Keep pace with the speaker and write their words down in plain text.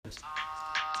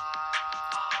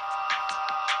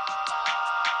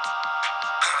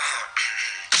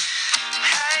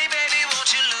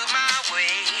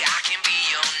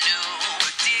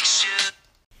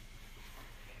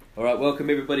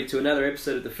welcome everybody to another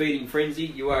episode of The Feeding Frenzy.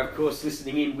 You are, of course,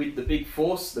 listening in with the Big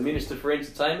Force, the Minister for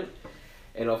Entertainment,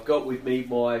 and I've got with me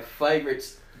my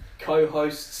favourite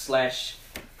co-host slash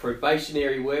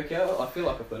probationary worker. I feel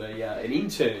like I've got an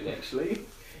intern, actually,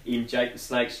 in Jake the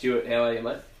Snake Stewart. How are you,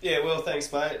 mate? Yeah, well,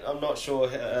 thanks, mate. I'm not sure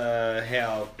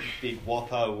how Big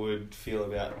Whopper would feel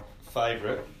about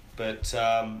favourite, but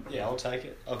yeah, I'll take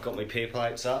it. I've got my pear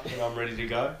plates up and I'm ready to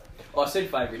go. I said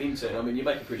favourite intern. I mean, you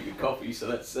make a pretty good coffee, so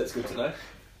that's good to know.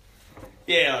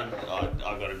 Yeah, I've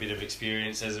got a bit of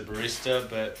experience as a barista,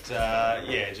 but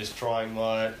yeah, just trying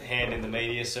my hand in the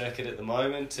media circuit at the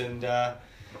moment, and yeah,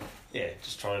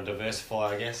 just trying to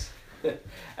diversify, I guess.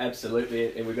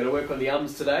 Absolutely, and we're going to work on the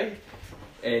ums today,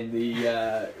 and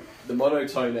the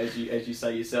monotone, as you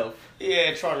say yourself.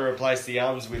 Yeah, trying to replace the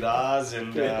ums with R's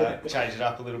and change it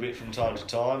up a little bit from time to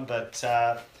time, but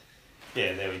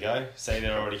yeah, there we go. See,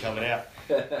 they're already coming out.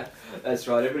 That's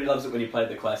right. Everybody loves it when you play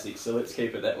the classics, so let's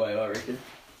keep it that way, I reckon.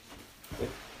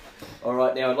 All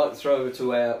right, now I'd like to throw over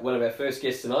to one of our first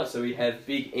guests tonight. So we have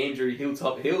Big Andrew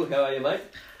Hilltop Hill. How are you, mate?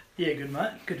 Yeah, good,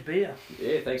 mate. Good to be here.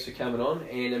 Yeah, thanks for coming on.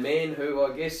 And a man who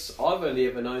I guess I've only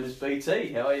ever known as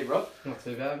BT. How are you, Rob? Not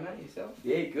too bad, mate. Yourself?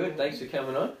 Yeah, good. Thanks for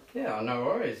coming on. Yeah, no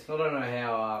worries. I don't know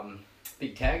how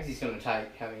big tags he's going to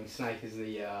take having Snake as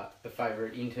the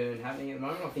favourite intern happening at the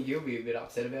moment. I think you'll be a bit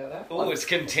upset about that. Oh, it's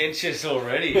contentious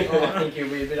already. I think you'll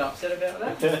be a bit upset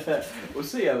about that. We'll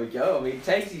see how we go. I mean,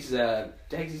 Tagsy's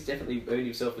definitely earned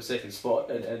himself a second spot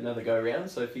and another go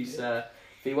round. So if if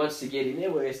he wants to get in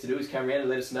there, what he has to do is come around and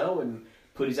let us know and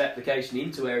put his application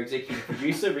into our executive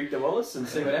producer, Rick DeWallace, and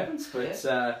see what happens. But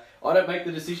I don't make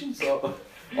the decision, so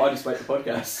I just make the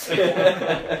podcast.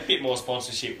 A bit more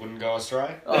sponsorship wouldn't go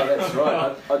astray. Oh, that's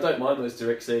right. I don't mind those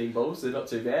direct seating balls. They're not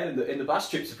too bad. And the bus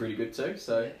trips are pretty good too.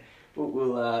 So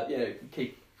we'll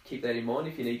keep that in mind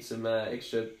if you need some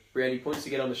extra brownie points to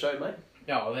get on the show, mate.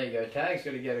 Oh, well, there you go, Tags.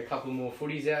 Got to get a couple more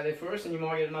footies out there for us and you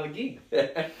might get another gig.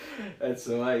 That's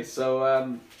the way.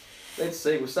 So let's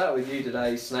see. We'll start with you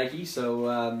today, Snakey.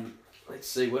 So let's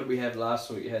see. What did we have last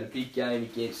week? We had a big game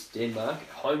against Denmark.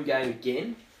 Home game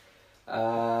again.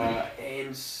 And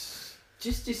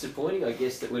just disappointing, I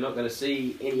guess, that we're not going to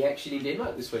see any action in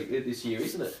Denmark this year,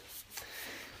 isn't it?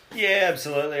 Yeah,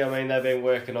 absolutely. I mean, they've been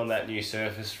working on that new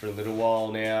surface for a little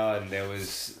while now, and there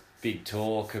was big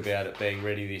talk about it being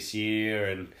ready this year,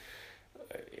 and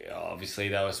obviously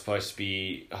they were supposed to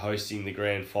be hosting the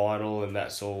grand final, and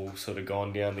that's all sort of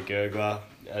gone down the gurgler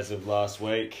as of last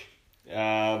week.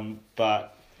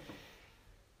 But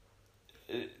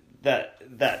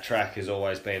that track has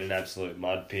always been an absolute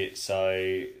mud pit,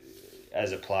 so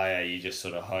as a player you just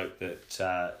sort of hope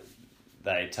that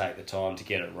they take the time to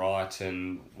get it right,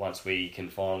 and once we can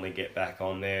finally get back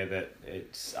on there, that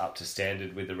it's up to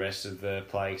standard with the rest of the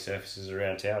playing surfaces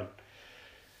around town.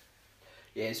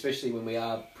 Yeah, especially when we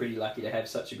are pretty lucky to have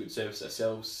such a good surface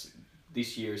ourselves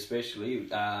this year especially.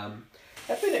 There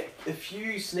have been a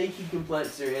few sneaky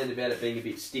complaints around about it being a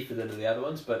bit stiffer than the other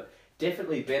ones, but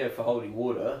definitely better for holding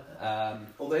water.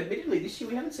 Although admittedly this year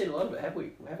we haven't seen a lot of it, have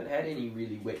we? We haven't had any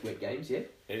really wet games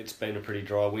yet. It's been a pretty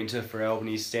dry winter for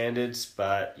Albany's standards,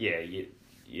 but yeah,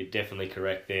 you're definitely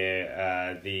correct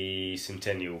there. The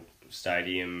Centennial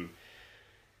Stadium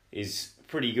is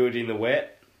pretty good in the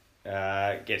wet.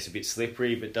 Gets a bit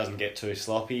slippery but doesn't get too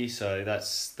sloppy, so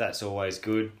that's always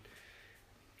good.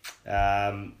 But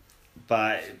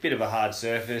a bit of a hard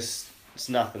surface. It's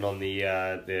nothing on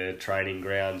the training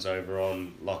grounds over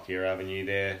on Lockyer Avenue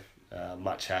there.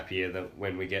 Much happier than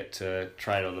when we get to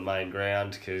train on the main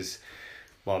ground, because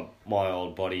my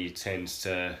old body tends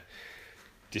to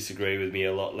disagree with me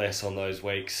a lot less on those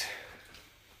weeks.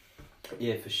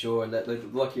 Yeah, for sure. And the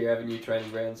Lockyer Avenue training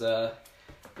grounds are,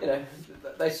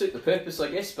 they suit the purpose, I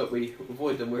guess, but we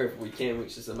avoid them wherever we can,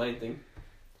 which is the main thing.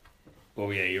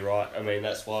 Well, yeah, you're right. I mean,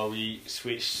 that's why we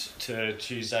switched to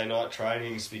Tuesday night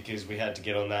trainings, because we had to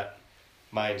get on that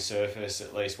main surface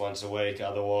at least once a week.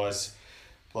 Otherwise,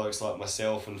 blokes like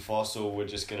myself and Fossil were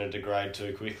just going to degrade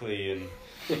too quickly, and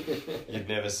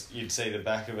you'd see the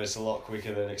back of us a lot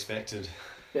quicker than expected.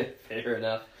 Fair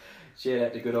enough. Shout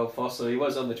out to good old Fossil. He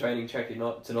was on the training track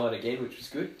tonight again, which was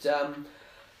good.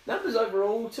 Numbers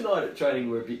overall tonight at training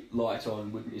were a bit light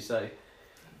on, wouldn't you say?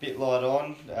 A bit light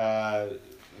on.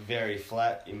 Very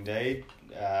flat indeed,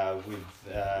 with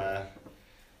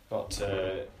not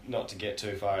to get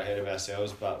too far ahead of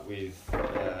ourselves, but with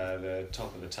the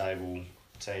top of the table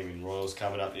team in Royals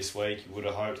coming up this week, you would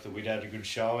have hoped that we'd had a good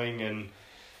showing, and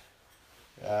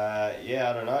I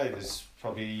don't know, there's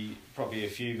probably a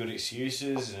few good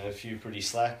excuses and a few pretty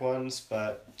slack ones,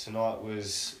 but tonight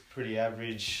was pretty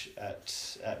average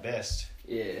at best.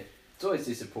 Yeah, it's always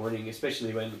disappointing,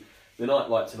 especially when the night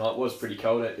like tonight was pretty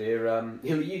cold out there.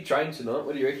 You trained tonight.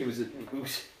 What do you reckon? Was it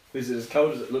as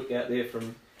cold as it looked out there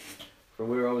from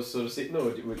where I was sort of sitting,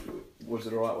 or was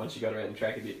it alright once you got around the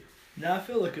track a bit? No, I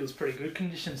feel like it was pretty good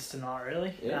conditions tonight,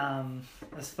 really. Yeah.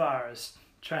 As far as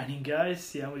training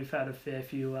goes, we've had a fair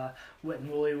few wet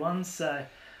and woolly ones, so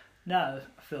no,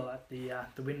 I feel like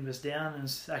the wind was down and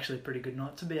it's actually a pretty good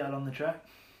night to be out on the track.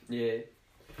 Yeah,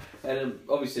 and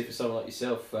obviously for someone like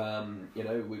yourself,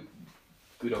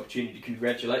 good opportunity to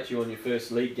congratulate you on your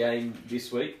first league game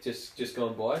this week, just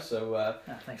gone by. So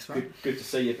Thanks, mate. good to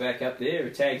see you back up there.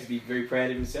 Tags be very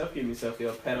proud of himself, giving himself the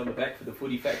odd pat on the back for the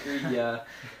footy factory.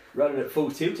 Running at full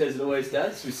tilt as it always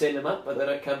does. We send them up, but they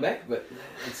don't come back. But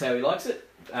that's how he likes it.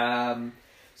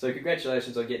 So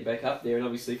congratulations on getting back up there, and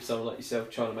obviously for someone like yourself,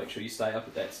 trying to make sure you stay up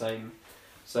at that same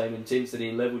intensity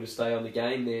and level to stay on the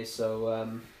game there.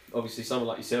 So obviously someone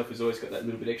like yourself has always got that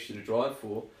little bit extra to drive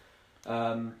for.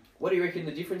 What do you reckon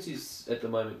the difference is at the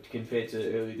moment compared to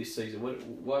earlier this season?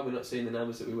 Why are we not seeing the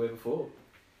numbers that we were before?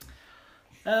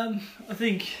 I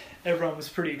think everyone was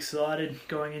pretty excited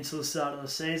going into the start of the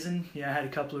season. Had a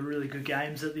couple of really good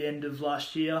games at the end of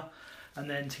last year, and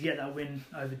then to get that win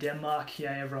over Denmark,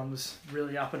 everyone was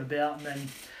really up and about, and then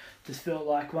just felt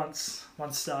like once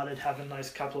started having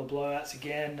those couple of blowouts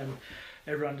again, and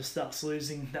everyone just starts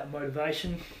losing that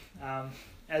motivation.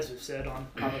 As we've said on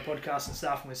other podcasts and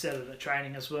stuff, and we said it at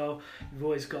training as well, you've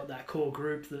always got that core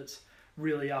group that's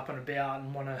really up and about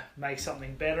and want to make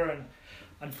something better, and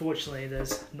unfortunately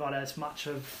there's not as much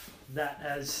of that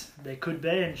as there could be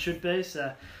and should be.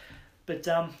 So, but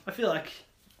I feel like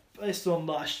based on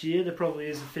last year, there probably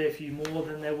is a fair few more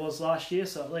than there was last year,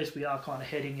 so at least we are kind of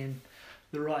heading in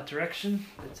the right direction.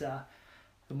 But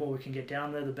the more we can get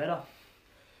down there, the better.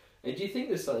 And do you think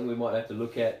there's something we might have to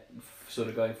look at sort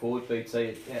of going forward,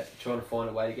 BT, trying to find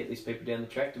a way to get these people down the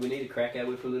track? Do we need to crack our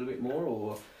whip a little bit more,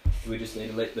 or do we just need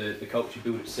to let the culture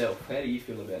build itself? How do you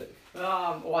feel about it?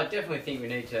 Well, I definitely think we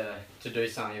need to do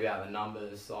something about the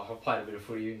numbers. Like, I've played a bit of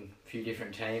footy in a few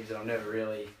different teams, and I've never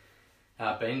really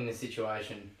been in a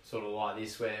situation sort of like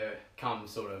this where come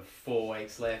sort of 4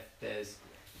 weeks left, there's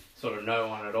sort of no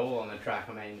one at all on the track.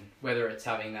 I mean, whether it's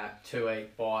having that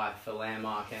 2-week bye for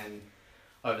Landmark and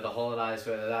over the holidays,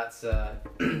 whether that's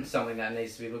something that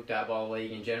needs to be looked at by the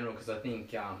league in general, because I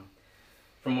think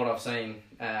from what I've seen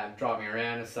driving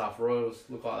around and stuff, Royals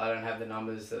look like they don't have the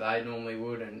numbers that they normally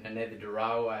would, and neither do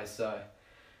Railways. So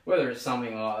whether it's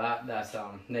something like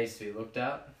that needs to be looked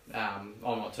at, I'm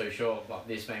not too sure. Like,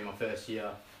 this being my first year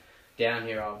down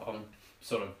here, I'm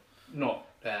sort of not,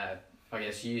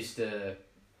 used to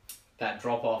that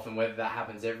drop off, and whether that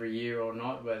happens every year or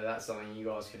not, whether that's something you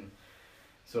guys can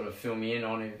sort of fill me in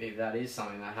on if that is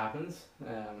something that happens.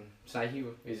 Snakey,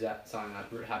 is that something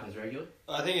that happens regularly?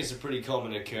 I think it's a pretty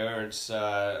common occurrence.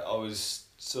 I was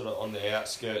sort of on the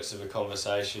outskirts of a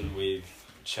conversation with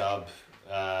Chubb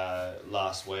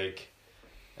last week,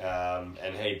 and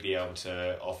he'd be able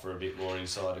to offer a bit more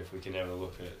insight if we can ever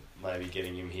look at maybe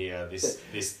getting him here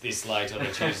this late on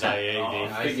a Tuesday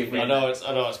evening. I know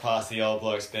it's past the old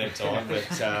bloke's bedtime,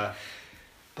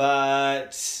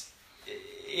 but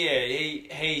yeah,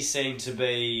 he seemed to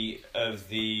be of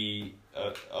the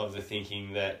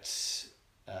thinking that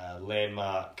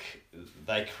Landmark,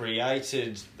 they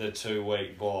created the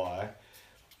 2-week bye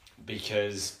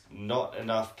because not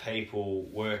enough people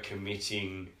were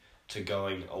committing to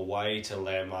going away to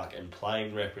Landmark and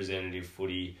playing representative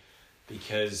footy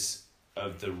because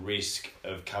of the risk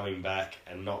of coming back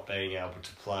and not being able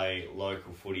to play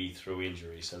local footy through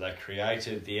injury. So they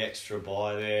created the extra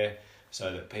bye there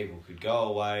so that people could go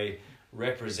away,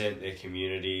 represent their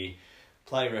community,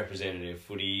 play representative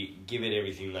footy, give it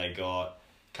everything they got,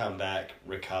 come back,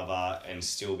 recover, and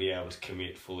still be able to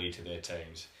commit fully to their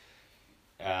teams.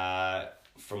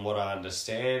 From what I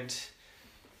understand,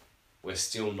 we're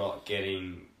still not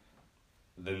getting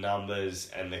the numbers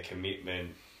and the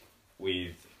commitment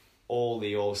with all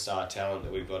the all-star talent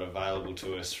that we've got available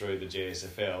to us through the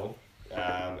GSFL.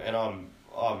 And I'm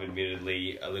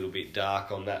admittedly a little bit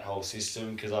dark on that whole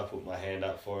system because I put my hand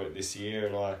up for it this year,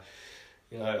 and I,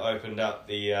 opened up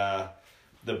the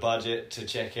budget to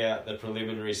check out the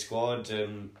preliminary squad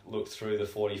and look through the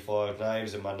 45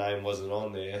 names, and my name wasn't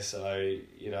on there. So,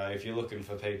 if you're looking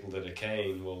for people that are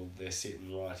keen, well, they're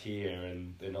sitting right here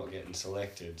and they're not getting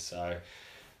selected. So,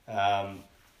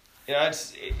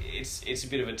 it's a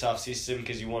bit of a tough system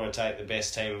because you want to take the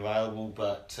best team available,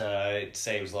 but it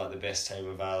seems like the best team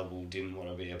available didn't want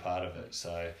to be a part of it.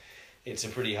 So it's a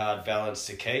pretty hard balance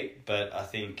to keep, but I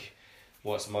think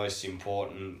what's most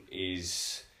important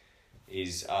is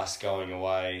us going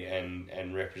away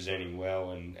and representing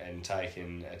well and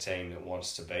taking a team that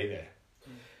wants to be there.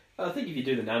 I think if you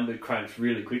do the number crunch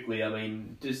really quickly, I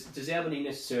mean, does Albany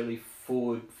necessarily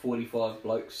forward 45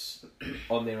 blokes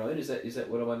on their own? Is that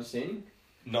what I'm understanding?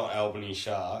 Not Albany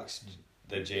Sharks,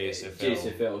 the GSFL.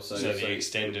 GSFL. So the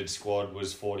extended squad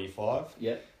was 45.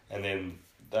 Yeah. And then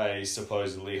they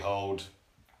supposedly hold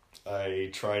a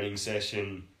training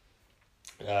session,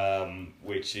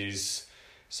 which is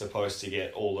supposed to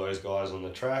get all those guys on the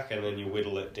track, and then you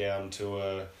whittle it down to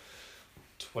a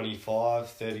 25,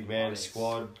 30-man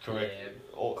squad, correct?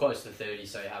 Yeah, close to 30,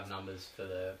 so you have numbers for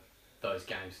those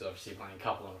games. Because obviously playing a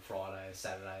couple on a Friday, a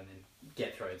Saturday, and then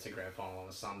get through to grand final on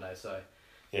a Sunday. So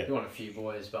you want a few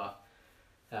boys, but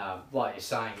like you're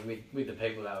saying, with the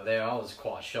people that were there, I was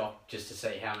quite shocked just to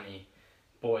see how many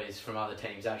boys from other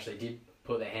teams actually did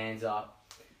put their hands up.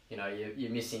 You know,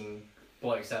 you're missing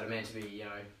blokes that are meant to be, you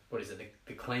know, what is it,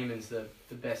 the Clemens, the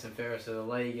best and fairest of the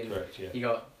league, and correct, yeah. you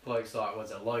got blokes like,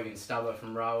 Logan Stubber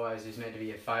from Railways, who's meant to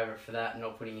be a favourite for that,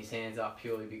 not putting his hands up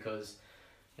purely because,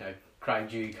 you know, Craig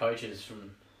Dew coaches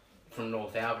from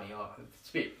North Albany. Like, it's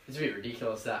a bit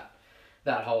ridiculous,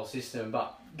 that whole system.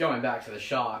 But going back to the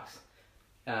Sharks,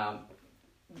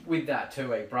 with that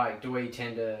 2-week break, do we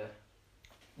tend to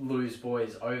lose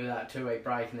boys over that 2-week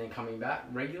break and then coming back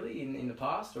regularly in the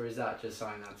past, or is that just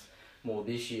something that's more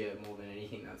this year more than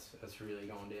anything that's really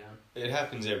gone down? It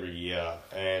happens every year,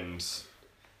 and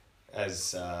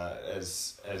as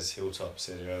Hilltop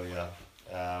said earlier,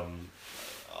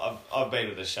 I've been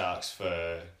with the Sharks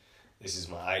this is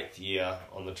my 8th year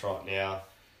on the trot now,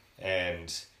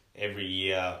 and every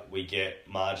year we get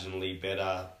marginally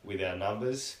better with our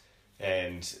numbers.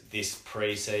 And this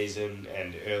pre-season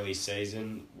and early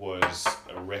season was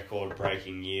a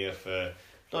record-breaking year for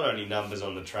not only numbers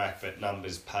on the track, but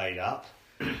numbers paid up.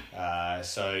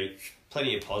 So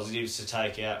plenty of positives to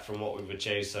take out from what we've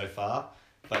achieved so far,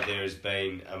 but there has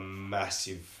been a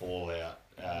massive fallout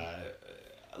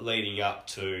leading up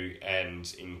to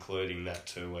and including that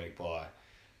 2-week bye.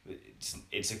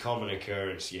 It's a common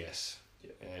occurrence, yes,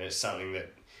 and it's something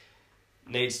that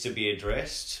needs to be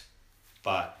addressed,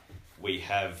 but we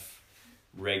have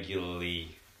regularly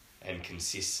and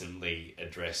consistently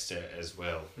addressed it as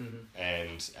well. Mm-hmm.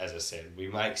 And as I said, we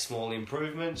make small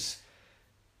improvements,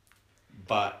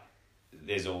 but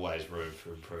there's always room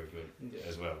for improvement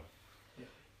as well.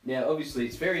 Now, obviously,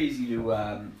 it's very easy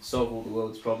to solve all the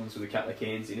world's problems with a couple of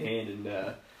cans in hand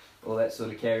and all that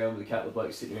sort of carry on with a couple of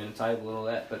blokes sitting around the table and all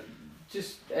that. But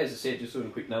just, as I said, just sort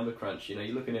of a quick number crunch. You know,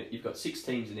 you're looking at, you've got 6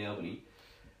 teams in Albany,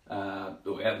 or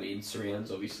Albany in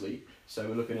surrounds, obviously. So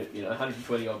we're looking at,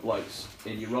 120 odd blokes,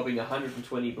 and you're robbing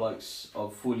 120 blokes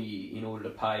of footy in order to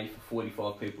pay for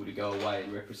 45 people to go away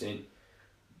and represent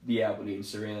the Albany and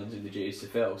surrounds in the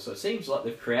GSFL. So it seems like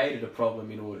they've created a problem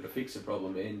in order to fix a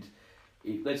problem, and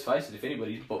let's face it, if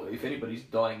anybody's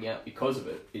dying out because of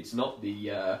it, it's not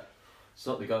the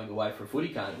going away for a footy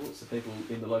carnival. It's the people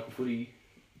in the local footy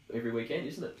every weekend,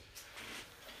 isn't it?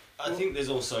 I think there's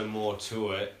also more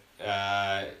to it.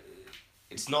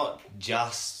 It's not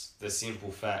just the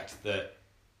simple fact that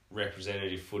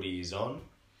representative footy is on,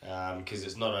 because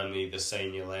it's not only the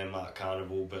senior landmark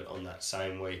carnival, but on that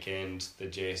same weekend the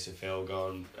GSFL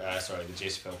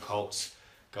Colts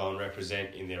go and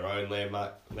represent in their own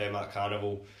landmark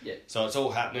carnival. Yeah. So it's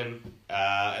all happening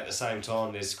at the same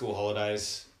time. There's school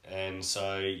holidays, and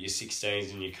so your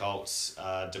 16s and your Colts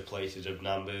are depleted of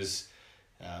numbers.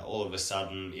 All of a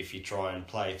sudden, if you try and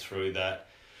play through that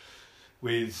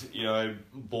with,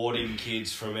 boarding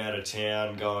kids from out of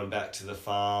town going back to the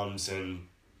farms and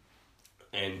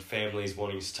families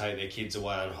wanting to take their kids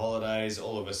away on holidays,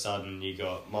 all of a sudden you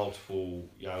got multiple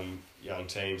young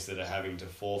teams that are having to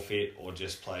forfeit or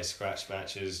just play scratch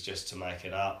matches just to make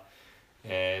it up.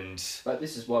 But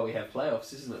this is why we have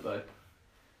playoffs, isn't it, though?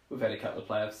 We've had a couple of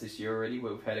playoffs this year already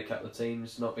where we've had a couple of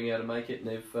teams not being able to make it, and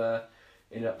they've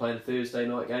ended up playing a Thursday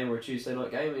night game or a Tuesday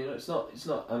night game. It's not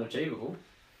unachievable.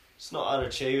 It's not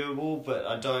unachievable, but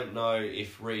I don't know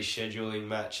if rescheduling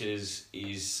matches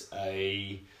is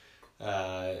a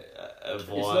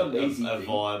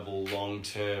viable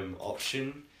long-term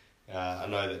option. I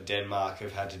know that Denmark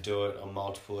have had to do it on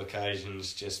multiple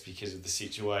occasions just because of the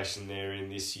situation they're in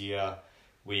this year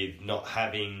with not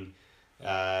having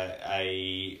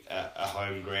a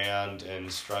home ground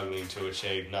and struggling to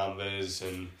achieve numbers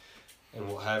and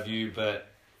what have you. But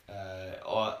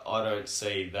I don't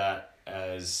see that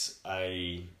as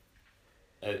a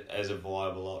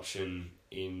viable option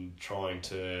in trying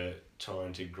to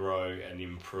grow and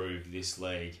improve this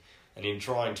league, and in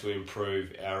trying to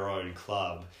improve our own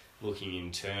club. Looking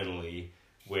internally,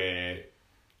 we're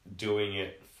doing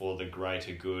it for the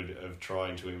greater good of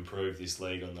trying to improve this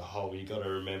league on the whole. You got to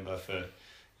remember, for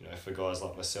for guys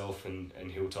like myself and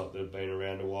Hilltop that have been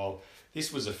around a while,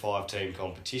 this was a 5-team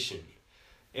competition.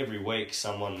 Every week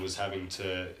someone was having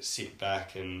to sit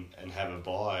back and have a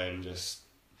bye, and just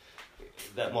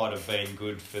that might have been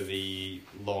good for the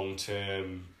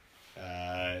long-term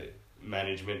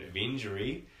management of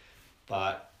injury,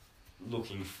 but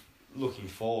looking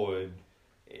forward,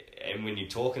 and when you're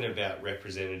talking about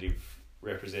representative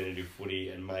footy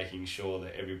and making sure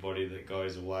that everybody that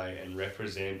goes away and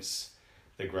represents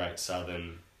the Great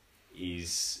Southern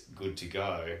is good to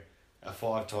go, a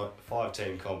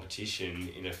 5-team competition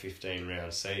in a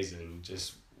 15-round season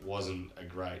just wasn't a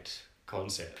great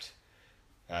concept.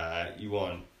 You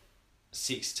want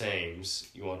 6 teams,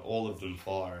 you want all of them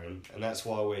firing, and that's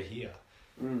why we're here.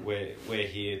 We're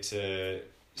here to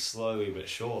slowly but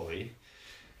surely,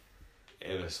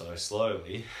 ever so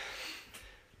slowly,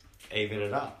 even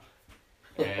it up.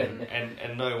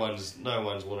 And no one's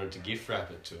wanted to gift wrap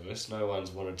it to us. No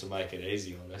one's wanted to make it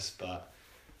easy on us. But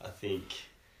I think,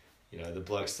 the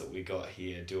blokes that we got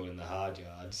here doing the hard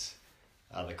yards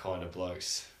are the kind of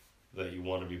blokes that you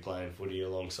want to be playing footy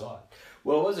alongside.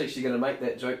 Well, I was actually going to make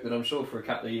that joke, but I'm sure for a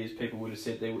couple of years people would have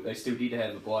said they still did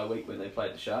have a bye week when they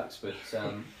played the Sharks, but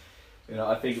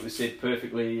I think it was said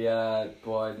perfectly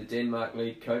by the Denmark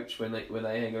lead coach when they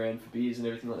hang around for beers and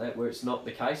everything like that, where it's not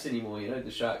the case anymore.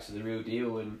 The Sharks are the real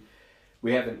deal, and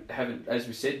we haven't as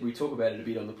we said, we talk about it a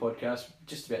bit on the podcast,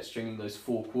 just about stringing those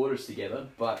 4 quarters together,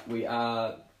 but we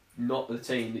are not the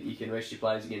team that you can rest your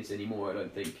players against anymore, I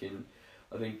don't think. And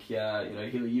I think,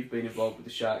 Hilly, you've been involved with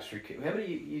the Sharks for... How many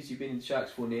years you've been in the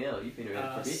Sharks for now? You've been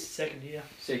around for a bit? Second year.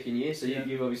 Second year, so yeah.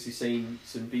 You've obviously seen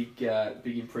some big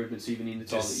improvements even in the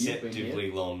time that you've been here.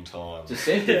 Deceptively long time.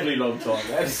 Deceptively long time,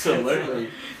 absolutely.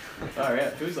 Far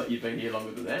out. Feels like you've been here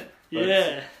longer than that.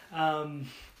 Yeah.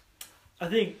 I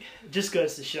think it just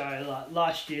goes to show, like,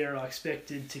 last year I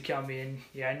expected to come in,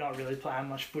 not really playing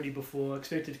much footy before. I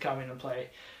expected to come in and play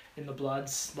in the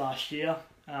Bloods last year.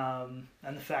 And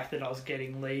the fact that I was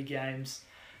getting league games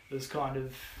was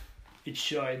it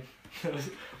showed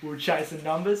we were chasing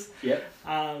numbers. Yep.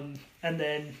 And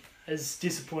then, as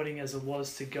disappointing as it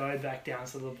was to go back down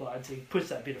to the Bloods, it puts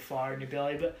that bit of fire in your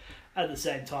belly. But at the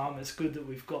same time, it's good that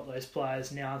we've got those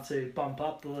players now to bump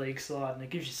up the league side, and it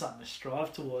gives you something to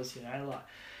strive towards, like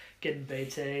getting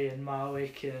BT and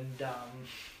Marwick and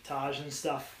Taj and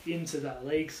stuff into that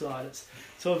league side. It's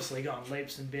obviously gone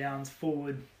leaps and bounds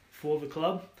forward for the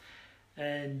club,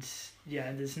 and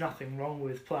there's nothing wrong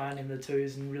with playing in the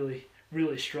twos and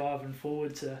really striving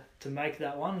forward to make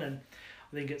that one. And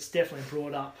I think it's definitely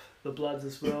brought up the Bloods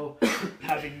as well,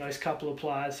 having those couple of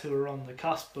players who are on the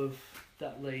cusp of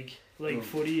that league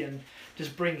footy and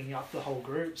just bringing up the whole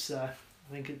group. So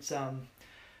I think it's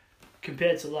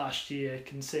compared to last year,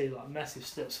 can see like massive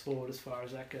steps forward as far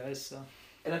as that goes. So.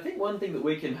 And I think one thing that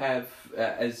we can have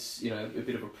as a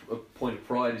bit of a point of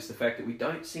pride is the fact that we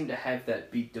don't seem to have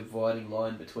that big dividing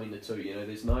line between the two.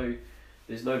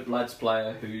 There's no Bloods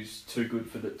player who's too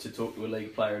good to talk to a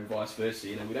league player and vice versa.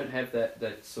 We don't have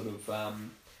that sort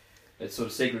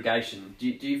of segregation. Do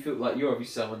you feel like you're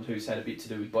obviously someone who's had a bit to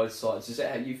do with both sides? Is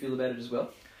that how you feel about it as well?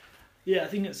 Yeah, I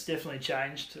think it's definitely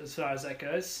changed as far as that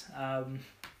goes.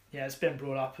 It's been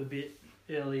brought up a bit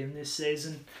early in this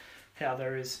season, how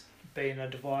there is been a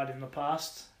divide in the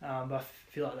past, but I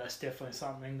feel like that's definitely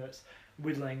something that's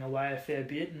whittling away a fair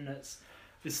bit, and it's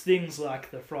things like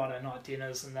the Friday night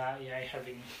dinners and that,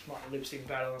 having like lip sync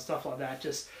battle and stuff like that,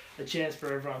 just a chance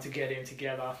for everyone to get in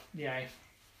together,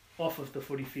 off of the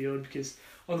footy field, because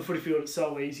on the footy field it's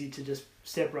so easy to just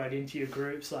separate into your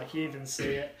groups. Like you even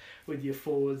see it with your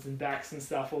forwards and backs and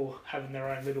stuff all having their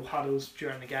own little huddles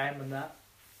during the game and that.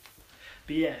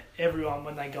 But everyone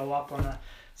when they go up on a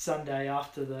Sunday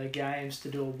after the games to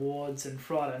do awards, and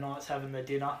Friday nights having their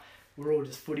dinner, we're all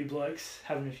just footy blokes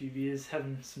having a few beers,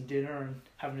 having some dinner and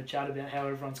having a chat about how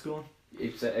everyone's going.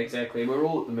 Exactly, and we're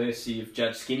all at the mercy of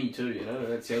Judge Skinny too,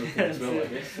 that's the other thing as well, I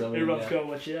guess. Everyone's got to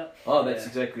watch out. Oh, that's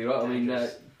exactly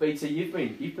right. BT,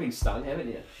 you've been stung, haven't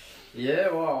you? Yeah,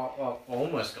 well, I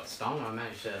almost got stung. I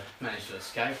managed to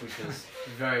escape, which was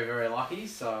very, very lucky.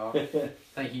 So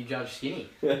thank you, Judge Skinny.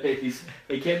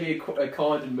 He can be a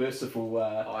kind and merciful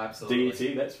absolutely.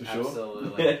 deity, that's for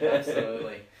sure.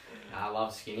 Absolutely. I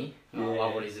love Skinny. I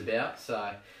love what he's about.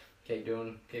 So keep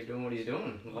doing what he's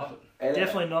doing. Love it. And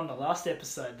definitely not in the last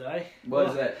episode though. What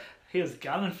is that? He was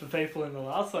gunning for people in the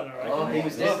last one, I reckon. Oh, he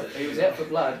was out for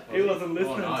blood. He wasn't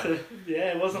listening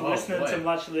listening to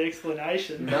much of the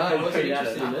explanation. No, he wasn't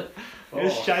interested in it. He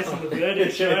was chasing the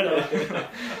bird straight off.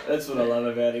 That's what I love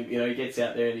about him. He gets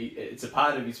out there and it's a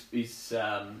part of his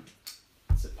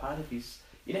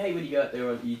you know how when you go out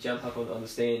there, you jump up on the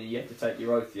stand and you have to take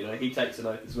your oath. You know, he takes an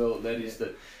oath as well, and that is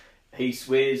that he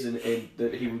swears and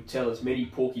that he would tell as many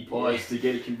porky pies to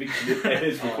get a conviction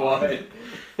as required.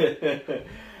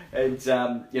 And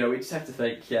we just have to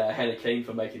thank Hannah Keane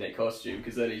for making that costume,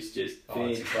 because that is just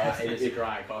fantastic. It's a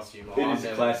great costume. It is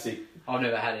a classic. I've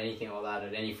never had anything like that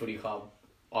at any footy club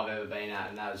I've ever been at,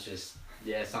 and that was just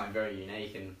something very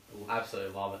unique, and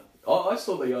absolutely love it. I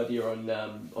saw the idea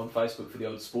on Facebook for the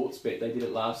old sports bet. They did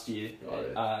it last year.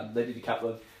 They did a couple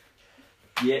of.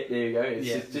 Yeah, there you go.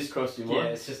 It's just crossed your mind. Yeah,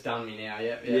 it's just done me now.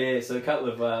 Yeah, so a couple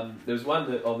of there was one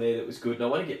on there that was good, and I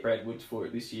want to get Brad Woods for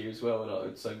it this year as well.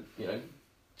 And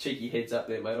cheeky heads up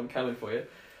there, mate. I'm coming for you.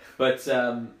 But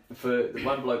for the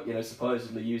one bloke,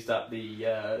 supposedly used up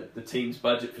the team's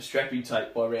budget for strapping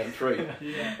tape by round 3.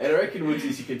 And I reckon Woods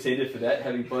is a contender for that,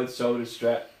 having both shoulders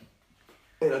strapped.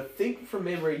 And I think from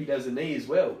memory he does a knee as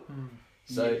well.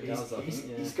 So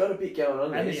he's got a bit going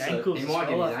on and there. the ankles he might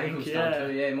as well, get his ankles I think, done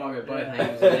too. Yeah, he might get both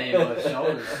ankles and knee and both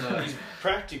shoulders. So. He's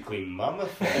practically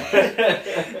mummified.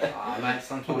 Mate,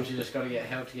 sometimes you just got to get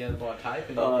held together by tape,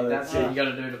 and Oh, that's what you got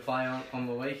to do to play on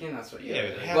the weekend. That's what you got to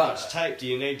But do. how much tape do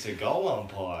you need to goal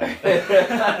umpire?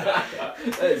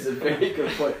 That is a very good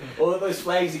point. All of those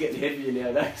flags are getting heavier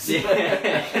nowadays.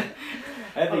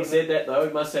 Having said that, though,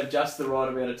 he must have just the right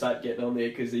amount of tape getting on there,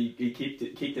 because he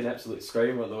kicked an absolute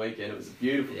screamer on the weekend. It was a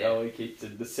beautiful goal he kicked,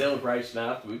 and the celebration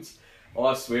afterwards.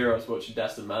 I swear I was watching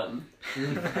Dustin Martin.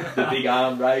 The big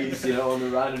arm raised, on the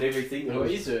run and everything. Well,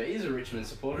 he's a Richmond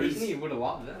supporter, isn't he? He would have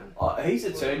loved that. He's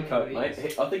a turncoat, mate.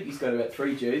 I think he's got about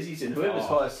 3 jerseys, and whoever's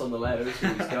highest on the ladder is who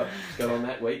he's got on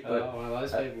that week. But, one of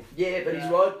those people.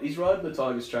 But he's riding the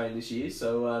Tigers train this year,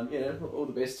 so all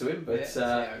the best to him. But that's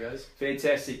how it goes.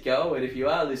 Fantastic goal, and if you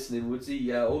are listening,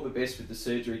 Woodsy, all the best with the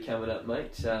surgery coming up,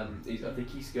 mate. I think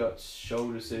he's got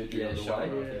shoulder surgery on the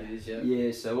way.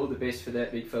 Yeah, so all the best for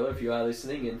that big fella if you are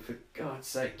listening, and for God's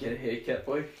sake, get a haircut,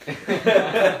 boy.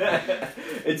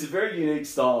 It's a very unique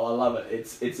style. I love it.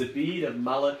 It's a beard, a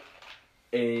mullet,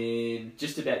 and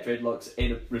just about dreadlocks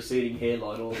and a receding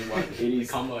hairline all in one. It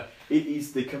is combo. It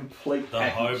is the complete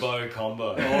package. Hobo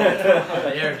combo.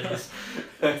 There it is.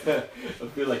 I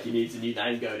feel like he needs a new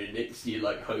name going in next year,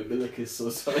 like Hobilicus or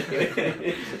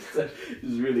something.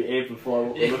 just really amplify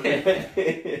what we're looking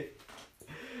at.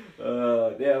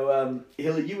 Now,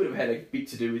 Hilly, you would have had a bit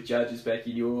to do with Judges back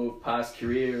in your past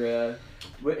career.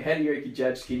 How do you reckon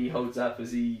Judge Skinny holds up?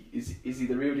 Is he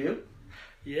the real deal?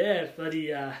 Yeah,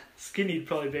 bloody Skinny'd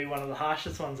probably be one of the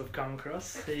harshest ones I've come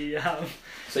across. So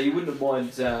you wouldn't have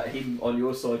mind him on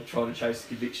your side trying to chase the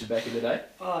conviction back in the day?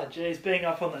 Oh, geez, being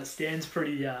up on that stand's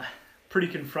pretty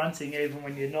confronting, even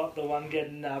when you're not the one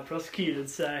getting prosecuted.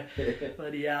 So,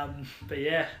 but yeah,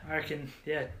 I reckon,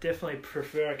 definitely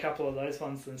prefer a couple of those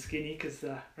ones than Skinny, because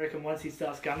I reckon once he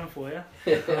starts gunning for you,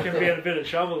 you can be in a bit of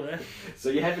trouble there. So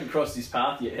you haven't crossed his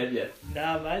path yet, have you?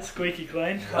 Nah, mate, squeaky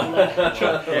clean. I'll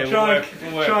try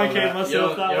and keep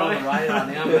myself that way. You're on the radar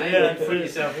now, mate. You put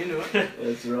yourself into it.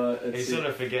 That's right. He sort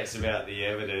of forgets about the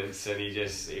evidence, and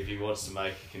if he wants to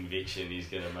make a conviction, he's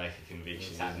going to make a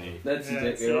conviction, isn't he? That's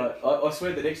exactly right. I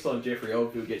swear the next time Jeffrey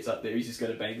Oldfield gets up there, he's just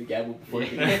going to bang the gavel before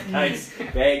he gets the case.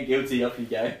 Bang, guilty, off you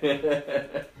go.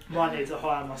 Might need to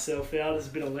hire myself out as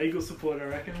a bit of legal support, I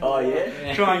reckon. Oh,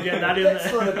 yeah? Try and get that in there.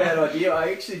 That's not a bad idea.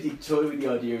 I actually did toy with the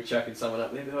idea of chucking someone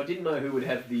up there, but I didn't know who would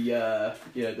have the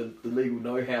the legal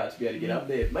know-how to be able to get up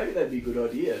there. Maybe that'd be a good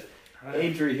idea.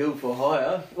 Andrew Hill for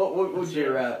hire. What would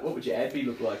your adby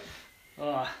look like?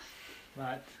 Oh,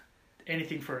 mate.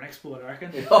 Anything for an export, I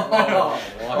reckon.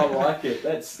 I like it.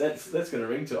 That's going to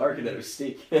ring to. I reckon that would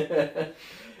stick. A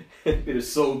bit of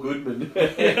Saul Goodman.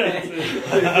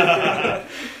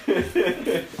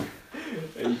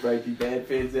 Any Breaking Bad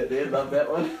fans out there love that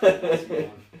one?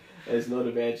 It's not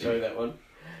a bad show, that one.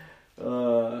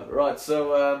 Right,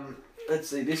 so let's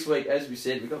see. This week, as we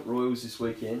said, we've got Royals this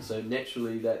weekend, so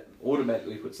naturally that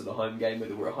automatically puts it a home game,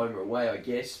 whether we're home or away, I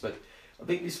guess. But I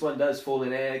think this one does fall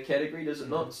in our category, does it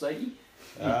not, Snakey?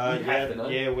 We're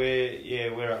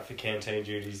up for canteen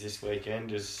duties this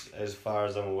weekend, as far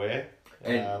as I'm aware.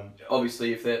 And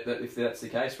obviously, if that's the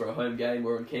case, we're a home game,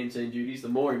 we're on canteen duties. The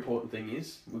more important thing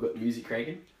is we've got the music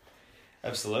cranking.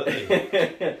 Absolutely.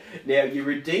 Now you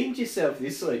redeemed yourself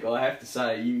this week, I have to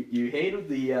say. You handled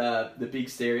the big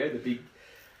stereo, the big.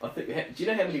 I think. Do you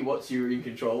know how many watts you were in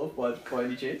control of by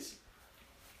any chance?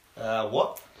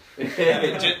 What?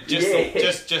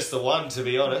 Just the one, to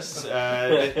be honest.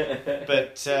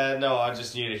 But no, I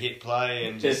just knew to hit play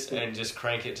and just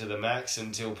crank it to the max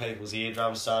until people's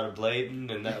eardrums started bleeding,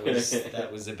 and that was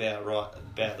about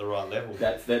the right level.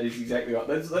 That is exactly right.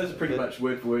 Those are pretty much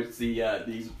word for word the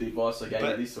advice I gave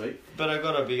you this week. But I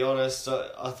got to be honest,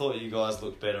 I thought you guys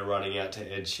looked better running out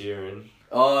to Ed Sheeran.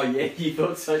 Oh yeah, you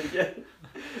thought so? Yeah.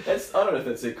 I don't know if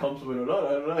that's a compliment or not.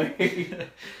 I don't know.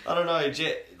 I don't know.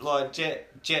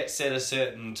 Jet set a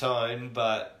certain tone,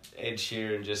 but Ed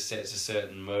Sheeran just sets a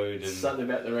certain mood. And something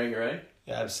about the ringer, eh?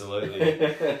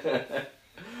 Absolutely.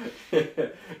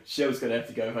 Shell's going to have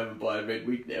to go home and buy a red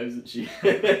wig now, isn't she?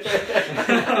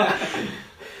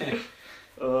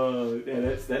 Oh,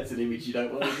 yeah, that's an image you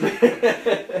don't want, isn't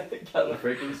it? Couple of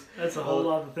freckles. That's a whole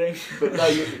other thing. But no,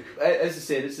 as I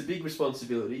said, it's a big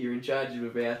responsibility. You're in charge of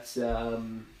about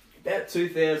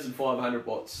 2,500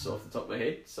 watts off the top of my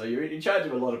head. So you're in charge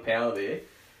of a lot of power there.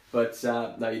 But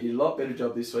no, you did a lot better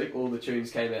job this week. All the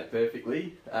tunes came out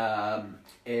perfectly.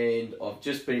 And I've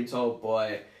just been told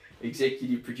by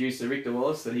executive producer Rick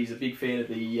DeWallace that he's a big fan of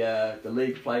the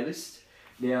league playlist.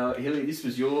 Now, Hilly, this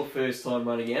was your first time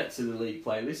running out to the league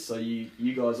playlist, so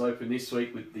you guys opened this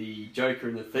week with the Joker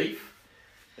and the Thief,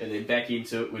 and then back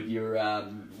into it with your I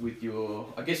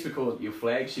guess we call it your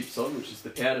flagship song, which is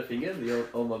the Powderfinger, the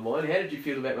On My Mind. How did you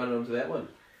feel about running onto that one?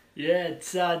 Yeah,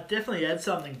 it's definitely had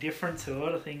something different to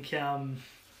it. I think,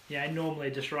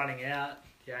 normally just running out,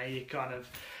 you're kind of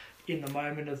in the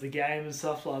moment of the game and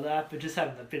stuff like that, but just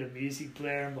having a bit of music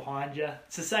blaring behind you.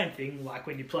 It's the same thing like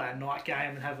when you play a night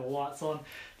game and have the lights on.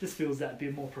 Just feels that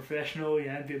bit more professional,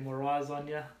 a bit more eyes on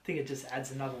you. I think it just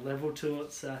adds another level to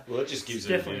it. So well, it just gives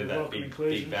it a bit of that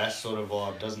big bash sort of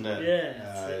vibe, doesn't it?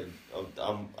 Yeah.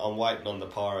 I'm waiting on the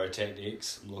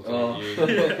pyrotechnics. I'm looking at you.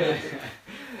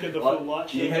 Get the full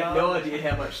light show. You have no idea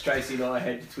how much Tracy and I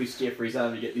had to twist Jeffrey's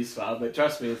arm to get this far, but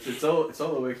trust me, it's all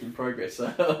a work in progress.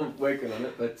 So I'm working on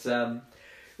it. But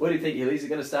what do you think, Hilly? Is it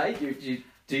going to stay?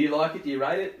 Do you like it? Do you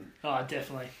rate it? Oh,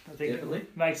 definitely. I think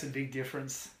it makes a big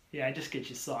difference. Just get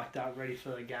you psyched up, ready for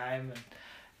the game, and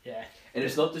yeah. And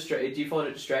it's not distracting. Do you find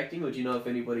it distracting, or do you know if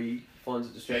anybody finds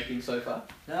it distracting so far?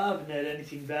 No, I haven't heard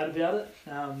anything bad about it.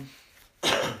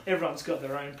 Everyone's got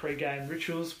their own pre-game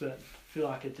rituals, but I feel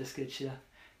like it just gets you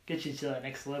to that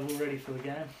next level, ready for the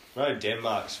game. No,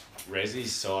 Denmark's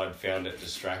Resi's side found it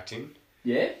distracting.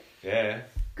 Yeah? Yeah.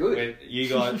 Good. When you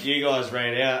guys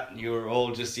ran out and you were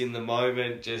all just in the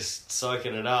moment, just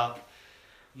soaking it up.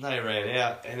 And they ran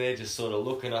out and they're just sort of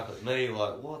looking up at me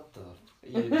like, what the f*** are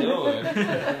you doing?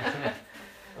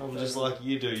 I'm just like,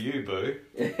 you do you, boo.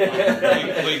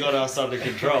 we got us under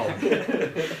control.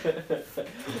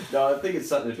 No, I think it's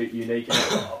something a bit unique.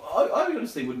 I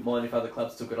honestly wouldn't mind if other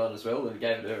clubs took it on as well and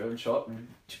gave it their own shot and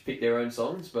picked their own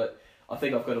songs, but I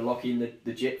think I've got to lock in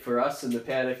the Jet for us and the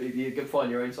Powder. You can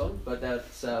find your own song, but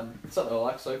that's something I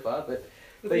like so far. But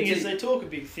the thing is, they talk a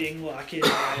big thing like in the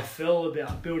AFL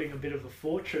about building a bit of a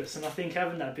fortress, and I think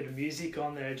having that bit of music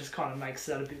on there just kind of makes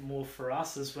that a bit more for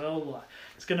us as well. Like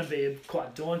it's going to be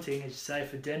quite daunting, as you say,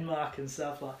 for Denmark and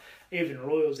stuff. Like even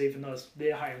Royals, even though it's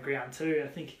their home ground too, I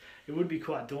think it would be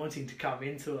quite daunting to come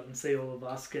into it and see all of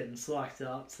us getting psyched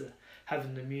up to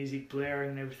having the music blaring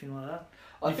and everything like that.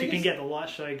 If you can get the light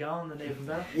show going, then even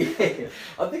better. Yeah,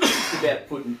 I think it's just about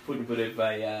putting a bit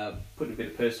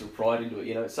of personal pride into it.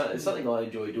 It's something I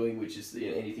enjoy doing, which is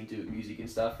anything to do with music and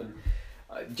stuff. And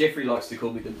Jeffrey likes to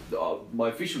call me my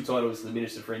official title is the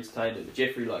Minister for Entertainment, but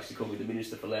Jeffrey likes to call me the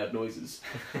Minister for Loud Noises.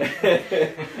 and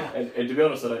to be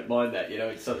honest, I don't mind that.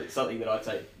 It's something that I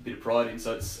take a bit of pride in.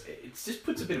 So it just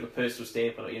puts a bit of a personal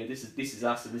stamp on it. This is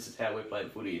us, and this is how we're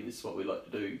playing footy, and this is what we like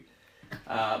to do.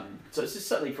 So it's just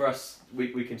something for us.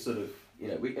 We can sort of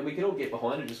we can all get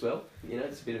behind it as well.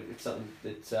 It's something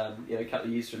that a couple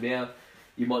of years from now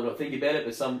you might not think about it,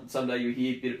 but someday you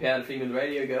hear a bit of Powderfinger on the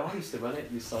radio and go, I used to run it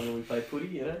this song when we played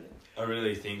footy. I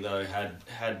really think though,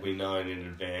 had we known in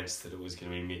advance that it was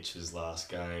going to be Mitch's last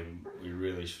game, we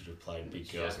really should have played Big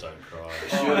Girls Don't Cry.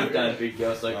 Should have done Big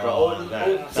Girls Don't Cry.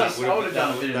 That would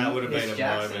have been a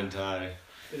moment, eh?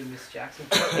 Miss Jackson.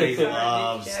 He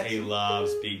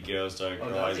loves Big Girls Don't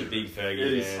Cry. He's a big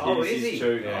Fergie fan. Oh, is he?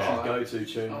 Tune. Yeah. It's his go-to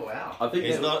tune. Oh wow. I think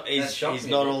he's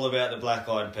not all about the Black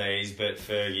Eyed Peas, but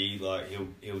Fergie, like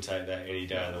he'll take that any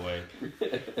day of the week.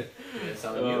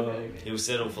 He'll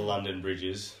settle for London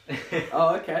Bridges.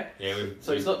 Oh, okay. Yeah,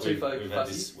 he's not too fussy.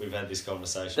 We've had this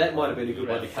conversation. That might have been a good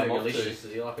one to come off to. Does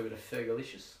he like a bit of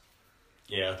Fergalicious?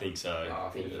 Yeah, I think so. Oh, I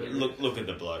think look at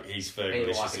the bloke. He's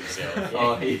Fergalicious himself.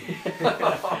 Oh, he...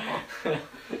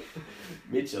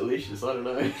 Mitchalicious, I don't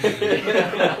know.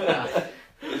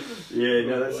 Yeah,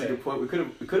 no, that's a good point. We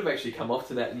could have actually come off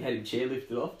to that and had him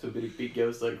chairlifted off to a bit of Big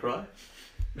Girls Don't Cry.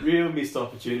 Real missed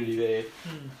opportunity there.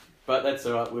 But that's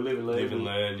alright, we'll live and learn. Live and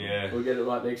learn, yeah. We'll get it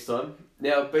right next time.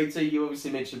 Now, BT, you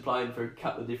obviously mentioned playing for a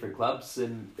couple of different clubs,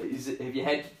 and have you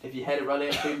had a run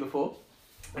out team before?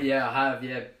 Yeah, I have.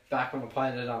 Yeah, back when I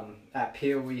played at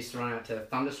Peel, we used to run out to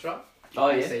Thunderstruck. Oh,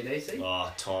 yeah. AC/DC.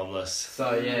 Oh, timeless.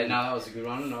 So yeah, no, that was a good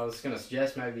one. And I was going to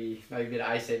suggest maybe a bit of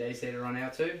AC/DC to run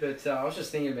out to, but I was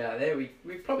just thinking about there. We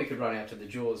probably could run out to the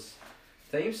Jaws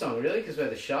theme song, really, because we're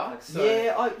the Sharks. So.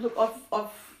 Yeah,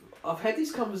 I've had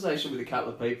this conversation with a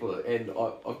couple of people, and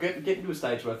I've getting to a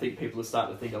stage where I think people are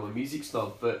starting to think I'm a music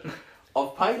snob, but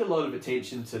I've paid a lot of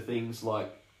attention to things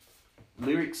like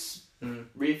lyrics,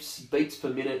 riffs, beats per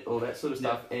minute, all that sort of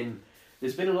stuff, and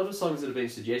there's been a lot of songs that have been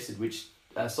suggested, which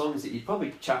are songs that you'd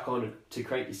probably chuck on to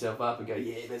crank yourself up and go,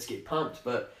 yeah, let's get pumped,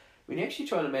 but when you actually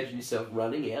try and imagine yourself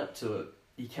running out to it,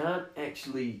 you can't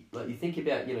actually, like, you think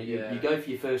about, you go for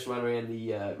your first run around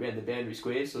the boundary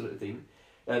square sort of thing,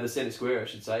 the centre square, I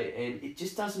should say, and it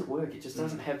just doesn't work. It just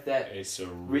doesn't have that. It's a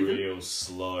rhythm. real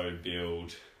slow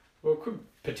build. Well, it could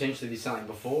potentially be something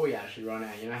before we actually run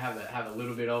out. Have a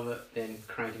little bit of it, then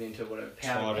crank it into whatever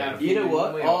power. You know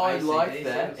what? I like AC/DC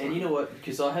that, and you know what?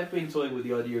 Because I have been toying with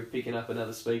the idea of picking up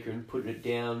another speaker and putting it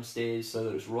downstairs so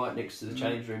that it's right next to the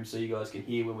change room, so you guys can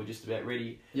hear when we're just about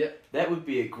ready. Yep. That would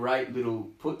be a great little.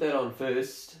 Put that on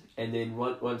first, and then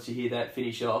once you hear that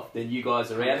finish off, then you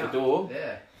guys are out the door.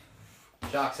 Yeah.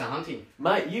 Sharks are hunting,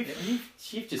 mate. You've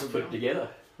just put it together.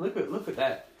 Look at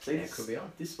that. See, yeah, could be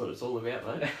on. This is what it's all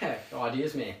about, mate.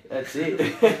 Ideas, man. That's it.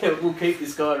 We'll keep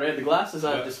this guy around. The glasses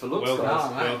aren't just for looks,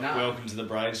 guys. Welcome to the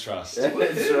Brains Trust. That's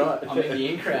right. I'm in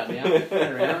the in crowd now. Get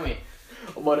around me.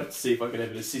 I might have to see if I can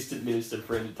have an assistant minister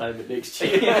for entertainment next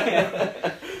year.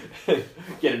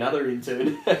 Get another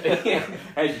intern.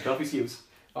 How's your coffee skills?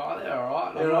 Oh, they're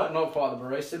alright. I'm not quite the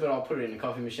barista, but I'll put it in a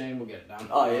coffee machine. We'll get it done.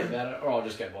 Oh, yeah. About it, or I'll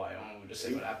just go buy it on. We'll just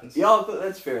see what happens. Yeah, I thought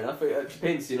that's fair enough. It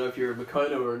depends, if you're a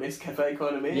Moccona or an Nescafe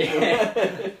kind of man.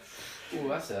 Yeah. Ooh,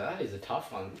 that is a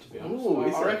tough one, to be honest. Ooh,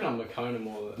 I reckon I'm Moccona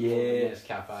more than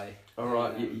Nescafe.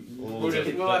 Alright. We'll have to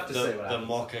see what happens. The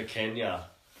Mocha Kenya.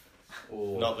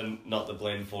 Ooh. Not the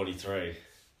Blend 43.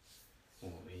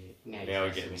 Now we're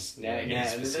getting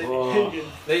specific.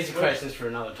 These are questions for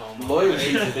another time.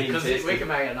 Loyalty to being Because tested. we can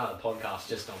make another podcast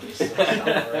just on this sort of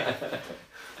stuff.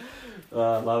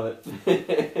 I love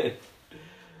it.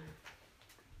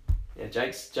 Yeah,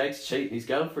 Jake's cheating. He's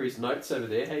going for his notes over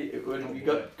there. Hey, you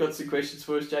got some questions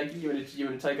for us, Jakey? You want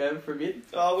to take over for a bit?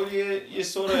 Oh, well, you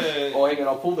sort of... Oh, hang on.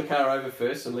 I'll pull the car over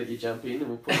first and let you jump in, and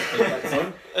we'll put the headlights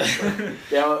on.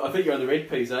 Yeah, I think you're on the red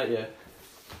peas, aren't you?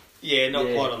 Yeah, not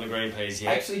quite on the green peas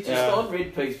yet. Actually, just on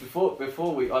red peas, before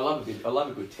we, I love a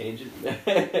good tangent.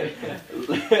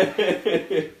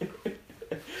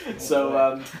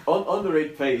 So on the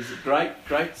red peas, great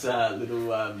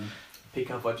little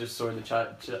pickup I just saw in the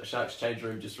Sharks change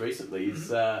room just recently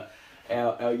is our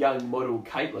young model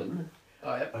Caitlin.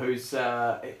 Oh, yep. Who's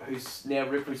now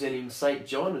representing St.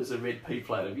 John as a red pea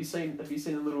player. Have you seen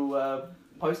the little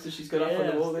poster she's got up on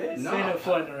the wall there? Seen it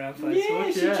floating around Facebook.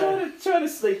 Yeah, she's trying to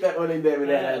sneak that one in there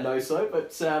without our know-so.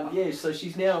 But so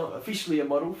she's now officially a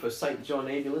model for St. John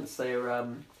Ambulance. They're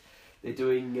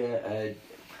doing a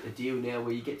deal now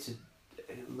where you get to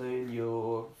learn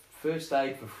your first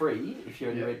aid for free if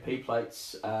you're in the red pea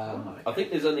plates. I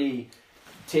think there's only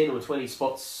 10 or 20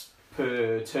 spots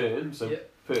per term, so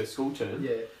per school term.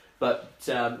 Yeah. But it's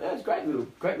a great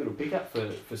little pickup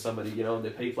for somebody, on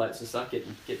their pea plates and stuff,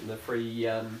 getting the free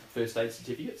first aid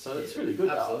certificate. So it's really good.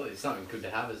 Absolutely, it's something good to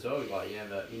have as well. Like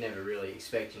you never really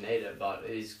expect you need it, but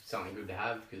it is something good to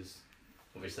have because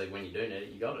obviously when you do need it,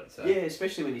 you got it. So. Yeah,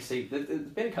 especially when you see there's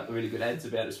been a couple of really good ads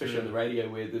about it, especially on the radio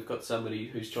where they've got somebody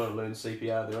who's trying to learn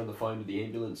CPR. They're on the phone with the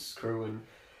ambulance crew and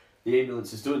the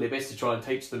ambulance is doing their best to try and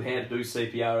teach them how to do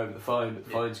CPR over the phone, but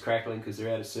the phone's crackling because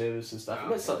they're out of service and stuff.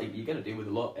 And that's something you're going to deal with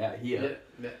a lot out here,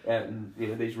 out in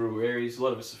these rural areas. A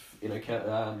lot of us,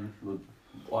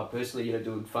 I personally,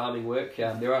 doing farming work.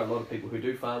 There are a lot of people who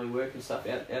do farming work and stuff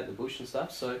out in the bush and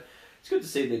stuff. So it's good to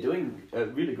see they're doing a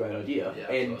really great idea.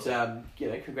 Yeah, and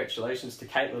congratulations to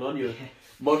Caitlin on your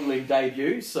modelling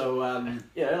debut. So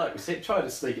like we said, try to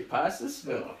sneak it past us,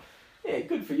 but. Yeah,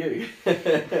 good for you.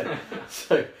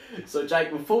 So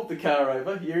Jake, we'll flip the car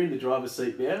over. You're in the driver's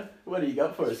seat now. What do you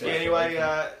got for us? Anyway,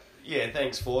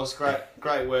 thanks, Force.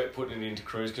 Great work putting it into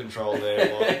cruise control there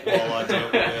while I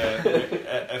dealt with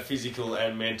a physical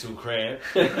and mental cramp.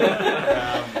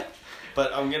 But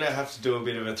I'm going to have to do a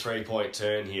bit of a 3-point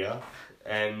turn here.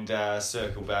 and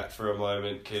circle back for a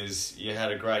moment because you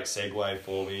had a great segue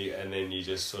for me, and then you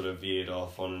just sort of veered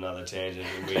off on another tangent,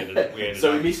 and we ended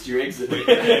So up, we missed your exit. we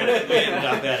ended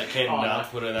up out at Kenton,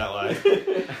 put it that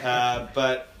way.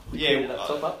 But yeah,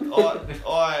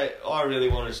 I really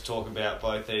wanted to talk about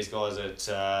both these guys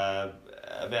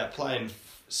about playing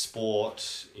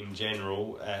sport in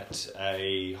general at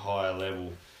a higher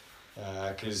level,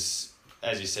 because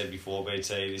as you said before,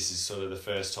 BT, this is sort of the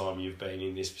first time you've been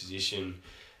in this position,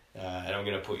 and I'm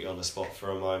going to put you on the spot for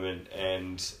a moment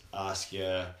and ask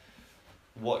you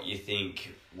what you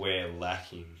think we're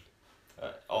lacking.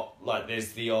 Like,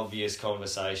 there's the obvious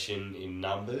conversation in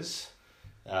numbers,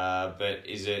 but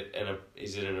is it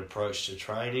an approach to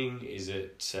training? Is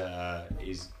it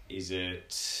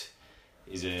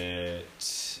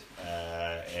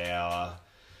our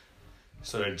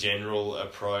sort of general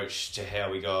approach to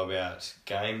how we go about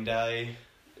game day?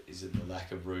 Is it the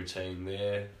lack of routine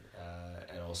there?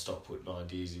 And I'll stop putting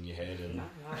ideas in your head. And no,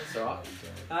 that's all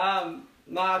right.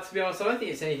 No, to be honest, I don't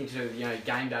think it's anything to do with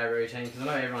game day routine, because I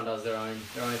know everyone does their own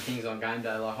things on game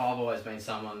day. Like, I've always been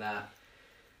someone that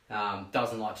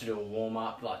doesn't like to do a warm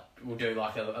up. Like, we'll do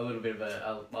like a little bit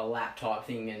of a lap type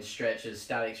thing and stretches,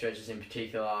 static stretches in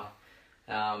particular.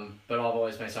 But I've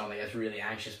always been someone that gets really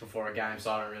anxious before a game,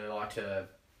 so I don't really like to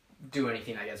do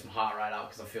anything that gets my heart rate up,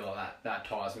 because I feel like that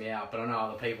tires me out. But I know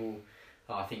other people,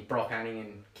 I think Brock Hanning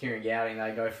and Kieran Gowding,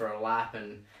 they go for a lap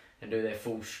and do their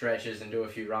full stretches and do a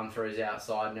few run-throughs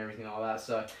outside and everything like that.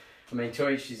 So, I mean, to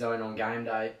each his own on game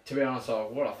day. To be honest,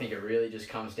 what I think it really just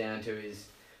comes down to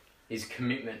is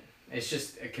commitment. It's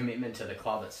just a commitment to the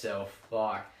club itself.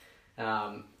 Like,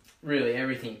 really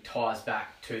everything ties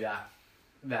back to that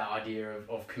idea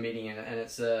of committing, and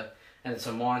it's a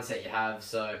mindset you have.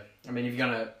 So, I mean, if you're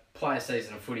going to play a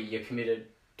season of footy, you're committed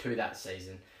to that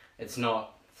season. It's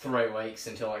not 3 weeks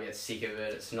until I get sick of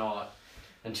it. It's not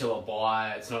until I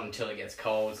buy. It's not until it gets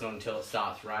cold. It's not until it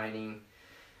starts raining.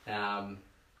 And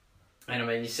I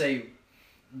mean, you see,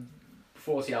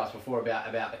 Forsey asked before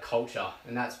about the culture,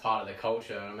 and that's part of the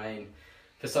culture. And I mean,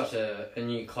 for such a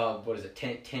new club, what is it,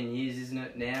 10 years, isn't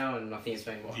it, now? And I think it's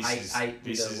been, eight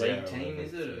with the league team,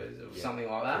 is it? Or something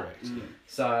like that? Correct.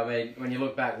 So, I mean, when you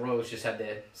look back, Royals just had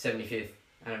their 75th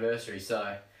anniversary,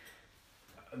 so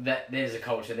there's a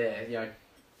culture there.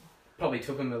 Probably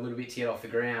took them a little bit to get off the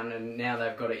ground, and now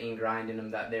they've got it ingrained in them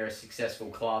that they're a successful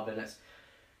club, and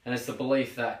it's the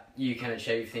belief that you can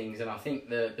achieve things. And I think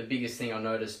the biggest thing I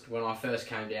noticed when I first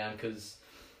came down, because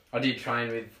I did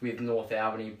train with North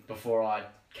Albany before I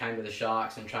came to the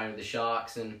Sharks and trained with the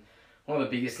Sharks, and one of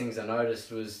the biggest things I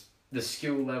noticed was the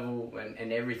skill level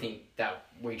and everything that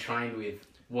we trained with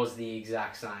was the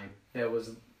exact same. There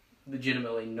was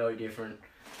legitimately no different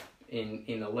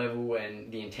in the level and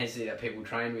the intensity that people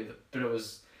trained with, but it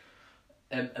was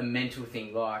a mental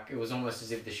thing. Like, it was almost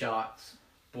as if the Sharks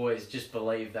boys just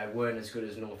believed they weren't as good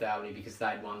as North Albany because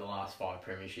they'd won the last 5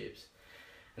 premierships.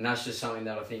 And that's just something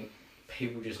that I think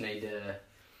people just need to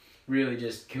really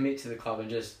just commit to the club and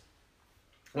just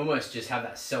almost just have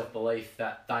that self-belief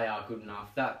that they are good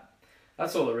enough.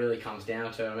 That's all it really comes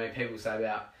down to. I mean, people say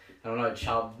about, and I know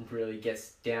Chubb really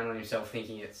gets down on himself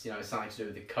thinking it's something to do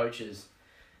with the coaches,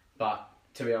 but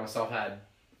to be honest, I've had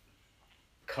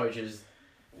coaches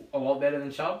a lot better than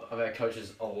Chubb. I've had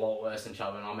coaches a lot worse than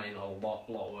Chubb, and I mean a lot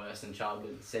worse than Chubb,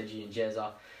 and Seji and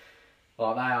Jezza.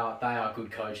 Like, they are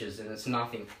good coaches, and it's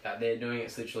nothing that they're doing.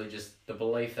 It's literally just the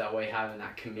belief that we have and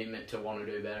that commitment to want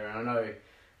to do better. And I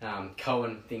know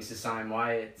Cohen thinks the same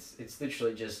way. It's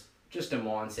literally just a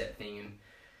mindset thing.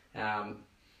 And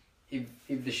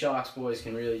if the Sharks boys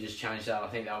can really just change that, I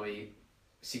think they'll be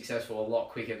successful a lot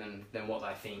quicker than what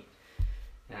they think.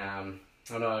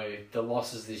 I know the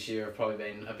losses this year have probably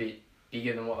been a bit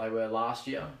bigger than what they were last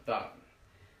year, but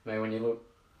I mean, when you look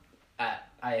at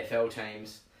AFL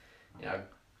teams,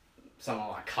 someone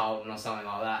like Carlton or something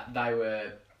like that, they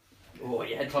were... Oh,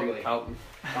 you had probably Carlton.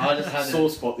 I just had sore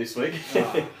spot this week.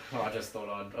 I just thought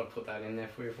I'd put that in there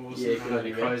for you, Force. Yeah,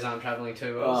 the Crows aren't travelling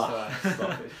too well, so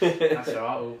stop it. that's all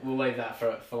right. We'll leave that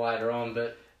for later on.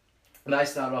 But they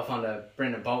started off under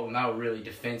Brendan Bolton. They were really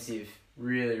defensive,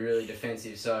 really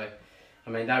defensive. So, I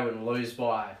mean, they wouldn't lose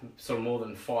by sort of more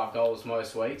than 5 goals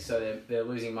most weeks. So their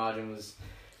losing margin was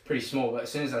pretty small. But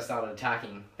as soon as they started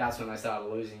attacking, that's when they started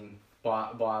losing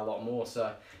by a lot more.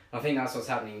 So I think that's what's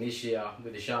happening this year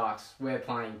with the Sharks. We're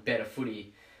playing better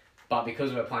footy, but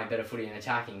because we're playing better footy and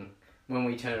attacking, when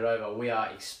we turn it over, we are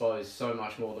exposed so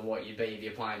much more than what you'd be if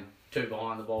you're playing 2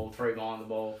 behind the ball, 3 behind the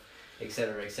ball,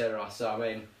 etc. So, I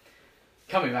mean,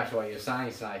 coming back to what you were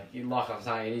saying, Snake, like I'm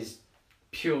saying, it is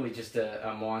purely just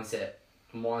a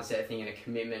mindset thing and a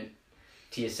commitment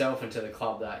to yourself and to the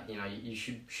club that you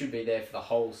should be there for the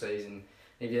whole season.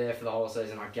 If you're there for the whole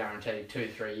season, I guarantee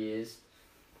 2-3 years,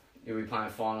 you'll be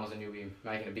playing finals and you'll be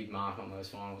making a big mark on those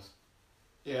finals.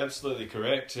 Yeah, absolutely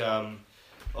correct.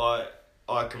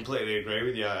 I completely agree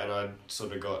with you, and I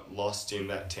sort of got lost in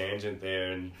that tangent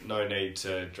there, and no need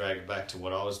to drag it back to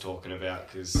what I was talking about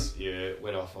because you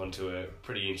went off onto a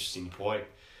pretty interesting point.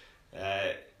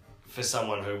 For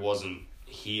someone who wasn't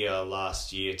here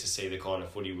last year to see the kind of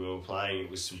footy we were playing, it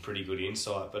was some pretty good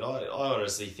insight. But I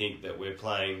honestly think that we're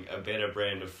playing a better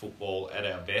brand of football at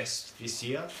our best this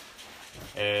year,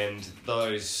 and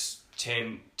those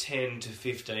 10 to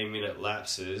 15 minute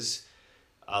lapses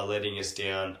are letting us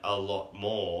down a lot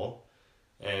more,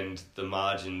 and the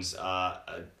margins are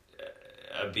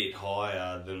a bit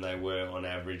higher than they were on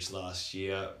average last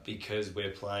year because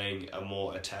we're playing a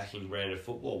more attacking brand of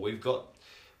football. We've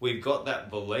got that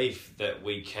belief that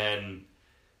we can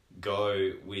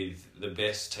go with the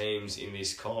best teams in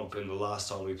this comp, and the last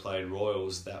time we played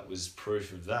Royals, that was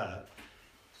proof of that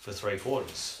for 3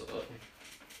 quarters. Absolutely.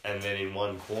 And then in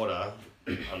 1 quarter,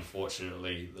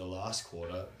 unfortunately, the last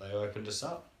quarter, they opened us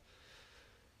up.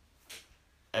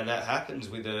 And that happens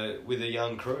with a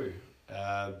young crew.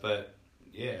 But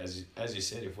yeah, as you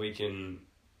said, if we can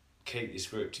keep this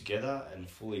group together and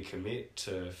fully commit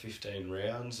to 15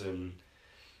 rounds and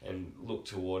look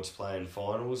towards playing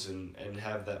finals and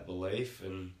have that belief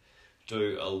and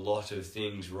do a lot of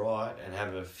things right and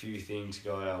have a few things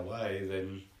go our way,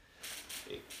 then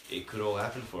it could all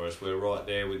happen for us. We're right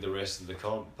there with the rest of the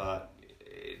comp, but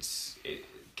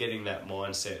getting that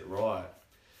mindset right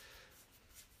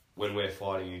when we're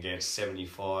fighting against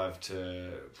 75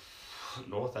 to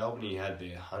North Albany had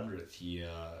their 100th year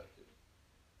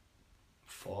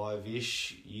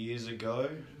 5-ish years ago.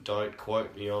 Don't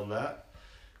quote me on that.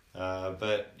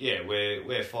 But yeah,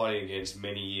 we're fighting against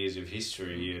many years of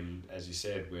history, and as you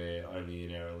said, we're only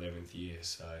in our 11th year,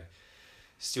 so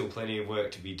still plenty of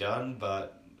work to be done,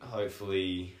 but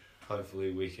hopefully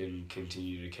we can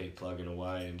continue to keep plugging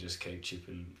away and just keep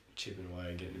chipping away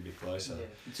and getting a bit closer. Yeah.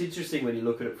 It's interesting when you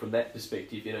look at it from that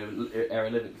perspective. Our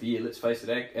 11th year, let's face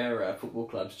it, our football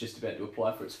club's just about to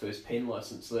apply for its first pen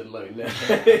licence, let alone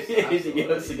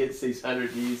anything else against these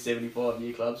 100 year, 75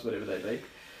 year clubs, whatever they be.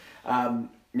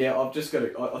 Now, I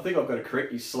think I've got to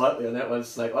correct you slightly on that one,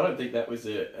 Snake. I don't think that was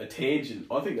a tangent.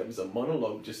 I think that was a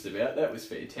monologue just about. That was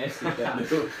fantastic, that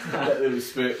little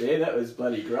spurt there. That was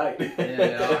bloody great.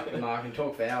 Yeah, I can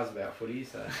talk for hours about footy,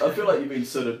 so... I feel like you've been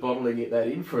sort of bottling that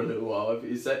in for a little while.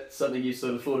 Is that something you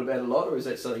sort of thought about a lot, or is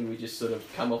that something we just sort of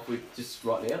come off with just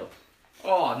right now?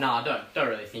 Oh, no, I don't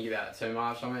really think about it too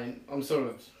much. I mean, I'm sort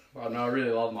of... I don't know, I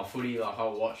really love my footy. Like,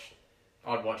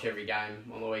 I'd watch every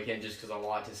game on the weekend just because I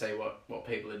like to see what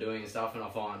people are doing and stuff, and I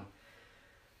find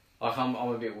like I'm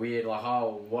a bit weird. Like,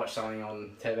 I'll watch something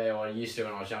on TV, or I used to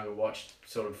when I was younger, watch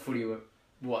sort of footy,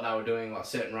 what they were doing, like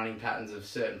certain running patterns of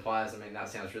certain players. I mean, that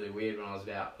sounds really weird when I was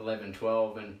about 11,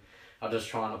 12, and I just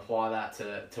try and apply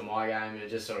that to my game, and it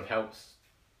just sort of helps,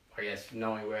 I guess,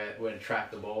 knowing where to track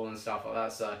the ball and stuff like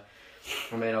that. So,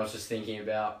 I mean, I was just thinking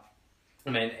about, I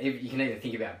mean, you can even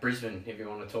think about Brisbane if you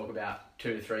want to talk about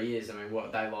 2 to 3 years. I mean,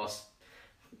 what they lost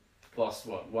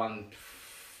won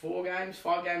 5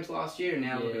 games last year, and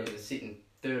now they're sitting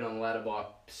third on the ladder by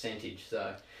percentage.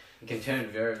 So it can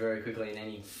turn very, very quickly in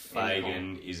any.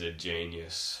 Fagan is a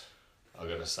genius. I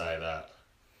got to say that.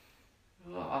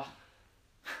 Oh.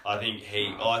 I think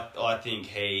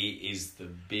he is the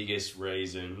biggest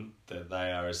reason that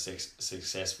they are as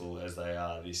successful as they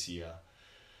are this year.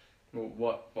 Well,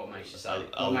 what makes you say?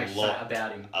 What makes you say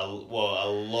about him? A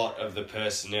lot of the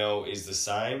personnel is the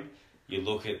same. You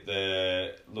look at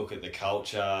the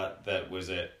culture that was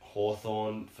at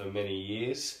Hawthorn for many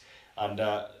years,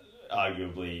 under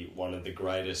arguably one of the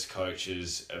greatest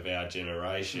coaches of our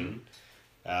generation.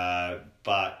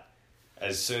 But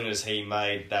as soon as he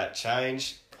made that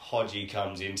change, Hodgie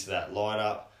comes into that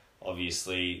lineup.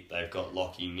 Obviously, they've got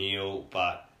Lockie Neal,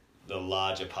 but the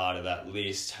larger part of that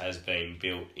list has been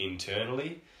built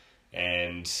internally,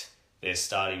 and they're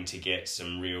starting to get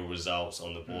some real results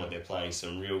on the board. They're playing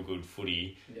some real good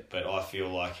footy, but I feel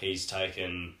like he's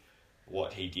taken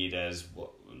what he did as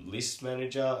list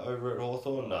manager over at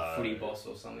Hawthorn. No, footy boss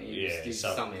or something.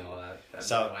 Something like that.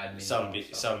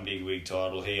 Some big wig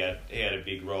title. He had a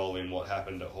big role in what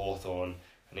happened at Hawthorn,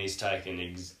 and he's taken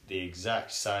the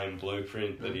exact same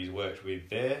blueprint that he's worked with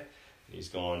there. He's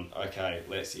gone, okay,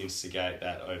 let's instigate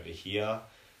that over here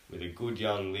with a good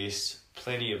young list,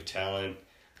 plenty of talent.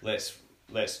 Let's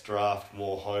draft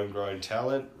more homegrown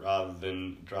talent rather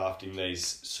than drafting these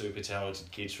super talented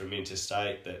kids from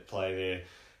interstate that play there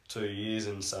 2 years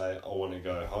and say, I want to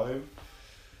go home.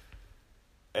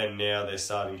 and now they're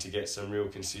starting to get some real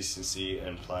consistency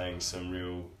and playing some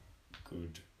real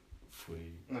good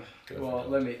footy. Well,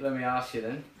 let me ask you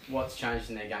then, what's changed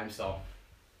in their game style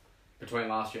between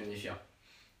last year and this year?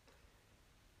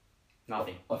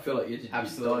 Nothing. I feel like you're just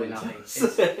Absolutely diving nothing.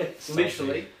 into- It's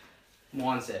literally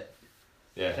mindset.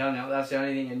 Yeah. I'm telling you, that's the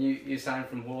only thing. And you're saying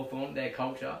from Hawthorn, their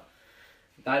culture,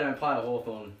 they don't play a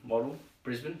Hawthorn model.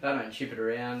 Brisbane, they don't chip it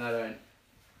around. They don't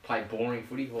play boring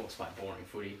footy. Hawks play boring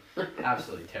footy.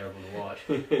 Absolutely terrible to watch.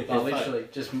 But literally,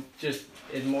 just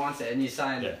in mindset. And you're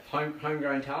saying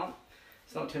homegrown talent.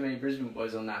 It's not too many Brisbane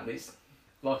boys on that list.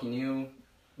 Lockie Neal,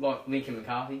 Lincoln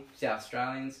McCarthy, South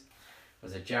Australians.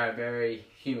 Was it Jared Berry,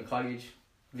 Hugh McCluggage,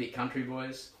 Vic Country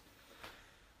boys?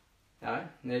 No,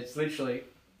 and it's literally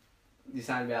you're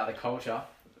saying about the culture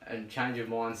and change of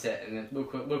mindset, and then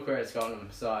look where it's gotten them.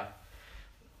 So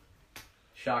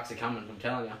Sharks are coming. I'm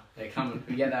telling you, they're coming.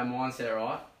 We get that mindset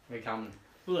right, they're coming.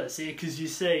 Well, that's it, because you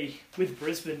see with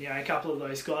Brisbane, a couple of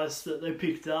those guys that they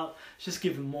picked up, it's just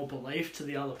given more belief to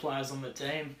the other players on the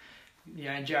team.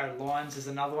 Jared Lyons is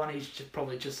another one. He's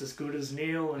probably just as good as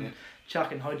Neil, and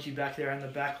Chuck and Hodgie back there in the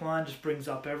back line just brings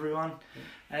up everyone.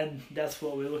 And that's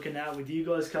what we're looking at with you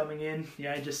guys coming in.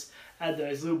 Just add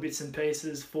those little bits and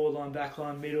pieces, forward line, back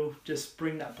line, middle, just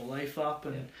bring that belief up.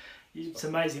 And it's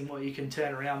amazing what you can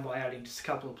turn around by adding just a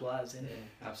couple of players in.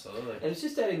 Yeah, absolutely. And it's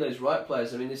just adding those right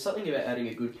players. I mean, there's something about adding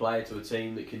a good player to a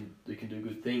team that can do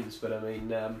good things. But I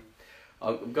mean,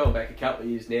 I'm going back a couple of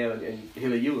years now, and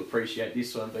Hilly, you'll appreciate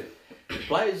this one, but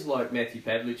players like Matthew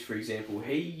Pavlich, for example,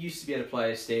 he used to be able to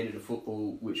play a standard of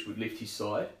football which would lift his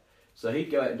side. So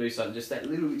he'd go out and do something just that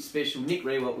little bit special. Nick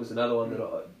Rewalt was another one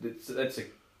that's a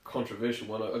controversial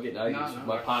one. I get arguments with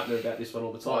my partner about this one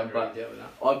all the time. But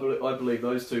I believe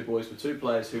those two boys were two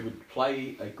players who would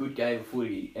play a good game of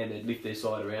footy and they'd lift their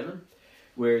side around them.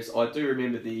 Whereas I do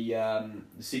remember the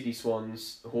Sydney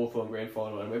Swans Hawthorn grand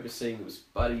final. I remember seeing it was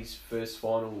Buddy's first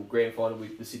grand final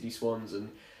with the Sydney Swans, and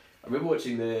I remember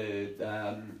watching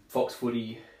the Fox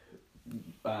Footy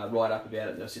write up about it,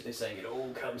 and they were sitting there saying it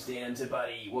all comes down to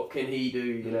Buddy. What can he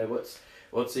do?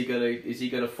 What's he gonna? Is he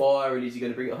gonna fire, and is he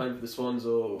gonna bring it home for the Swans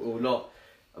or not?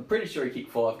 I'm pretty sure he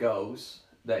kicked 5 goals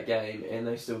that game, and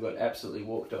they still got absolutely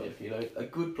walked on. A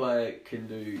good player can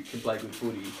play good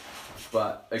footy,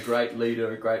 but a great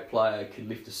leader, a great player can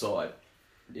lift a side.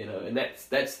 And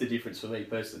that's the difference for me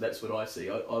personally. That's what I see.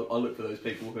 I look for those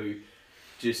people who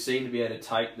just seem to be able to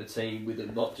take the team with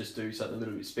them, not just do something a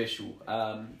little bit special.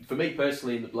 For me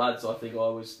personally, in the Bloods,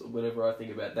 whenever I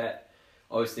think about that,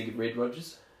 I always think of Red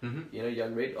Rogers. Mm-hmm.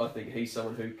 Young Red. I think he's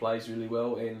someone who plays really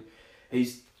well, and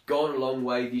he's gone a long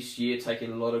way this year,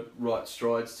 taking a lot of right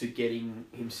strides to getting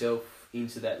himself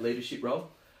into that leadership role.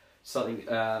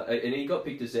 And he got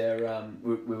picked as our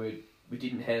we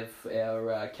didn't have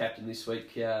our captain this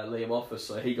week, Liam Office,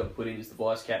 so he got put in as the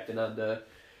vice captain under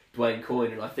Dwayne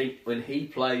Coyne, and I think when he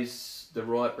plays the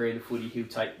right brand of footy, he'll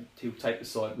take the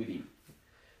side with him.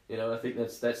 I think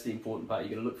that's the important part.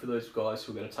 You're going to look for those guys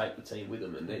who are going to take the team with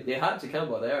them, and they're hard to come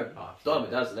by. They are a dime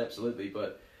a dozen, absolutely,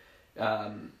 but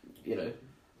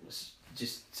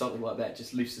just something like that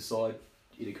just lifts the side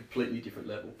in a completely different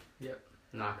level. Yep.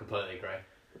 No, I completely agree.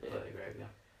 Completely agree with you.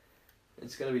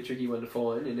 It's going to be a tricky one to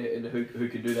find, and who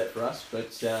can do that for us. But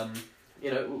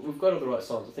we've got all the right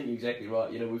signs. I think you're exactly right.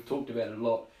 We've talked about it a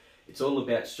lot. It's all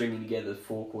about stringing together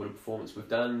 4-quarter performance. We've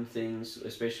done things,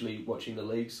 especially watching the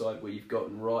league side, where you've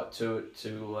gotten right to it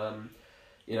to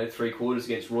 3 quarters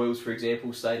against Royals, for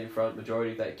example, stayed in front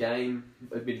majority of that game.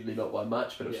 Admittedly not by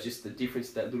much, but it was just the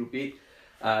difference, that little bit.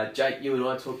 Jake, you and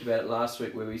I talked about it last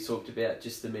week, where we talked about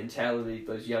just the mentality of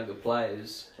those younger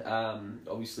players,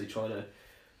 obviously trying to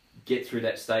get through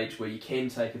that stage where you can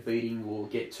take a beating or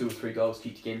get 2 or 3 goals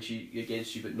kicked against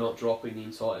you, but not dropping the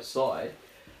entire side.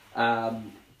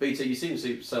 BT, you seem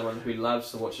to be someone who loves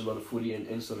to watch a lot of footy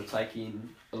and sort of take in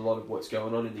a lot of what's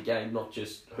going on in the game, not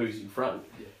just who's in front.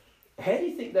 Yeah. How do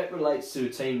you think that relates to a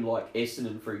team like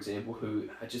Essendon, for example, who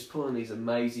are just pulling these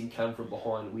amazing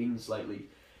come-from-behind wins lately?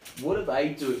 What are they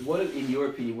doing? In your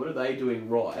opinion, what are they doing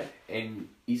right? And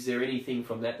is there anything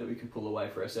from that we can pull away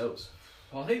for ourselves?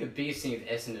 Well, I think the biggest thing with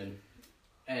Essendon,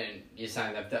 and you're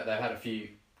saying they've had a few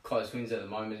close wins at the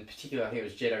moment. In particular, I think it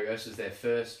was Jet Arios was their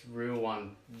first real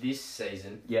one this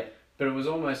season. Yeah. But it was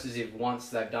almost as if once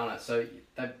they've done it. So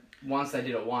once they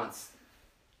did it once,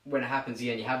 when it happens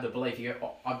again, you have the belief. You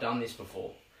go, I've done this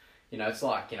before. It's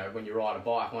like when you ride a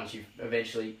bike. Once you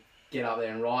eventually get up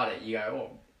there and ride it, you go,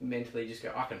 mentally just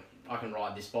go, I can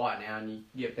ride this bike now, and you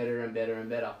get better and better and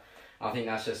better. I think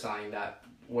that's just something that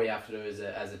we have to do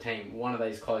as a team. One of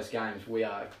these close games, we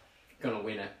are going to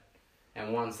win it.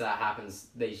 And once that happens,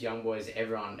 these young boys,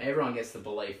 everyone gets the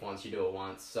belief once you do it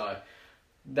once. So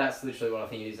that's literally what I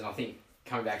think it is. And I think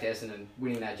coming back to Essendon,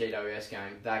 winning that GWS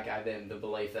game, that gave them the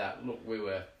belief that, look, we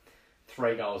were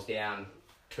 3 goals down,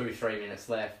 2-3 minutes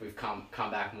left. We've come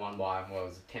back and won by,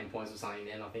 10 points or something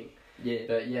then, I think. Yeah.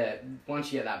 But yeah,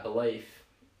 once you get that belief,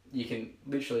 you can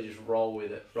literally just roll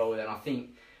with it. And I think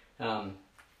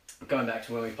going back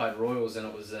to when we played Royals and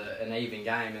it was an even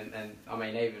game, and I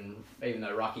mean, even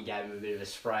though Rucky gave him a bit of a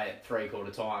spray at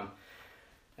 3/4 time,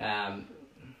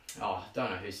 I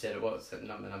don't know who said it. What's that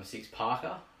number 6?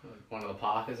 Parker? One of the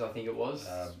Parkers, I think it was.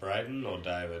 Braden or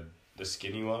David? The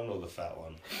skinny one or the fat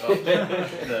one? Oh,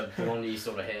 the blondie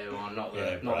sort of hair one, not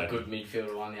the Braden. good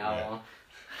midfielder one, the other one.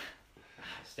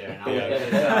 Staring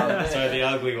up. So the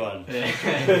ugly one.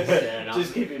 Staring up.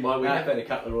 Just keep in mind, we have had a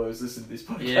couple of Royals listen to this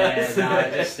podcast. Yeah,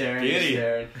 no, just staring. Beauty.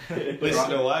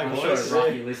 Listen away, I'm boys. sure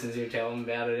Rocky listens, he'll tell him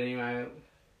about it anyway.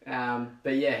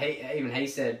 But yeah, he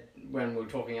said when we were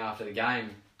talking after the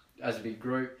game as a big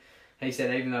group, he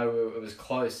said even though it was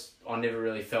close, I never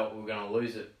really felt we were going to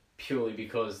lose it purely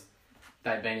because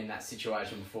they'd been in that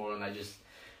situation before and they just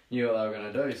knew what they were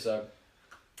going to do. So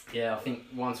yeah, I think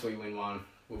once we win one,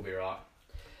 we'll be right.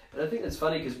 And I think that's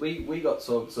funny because we got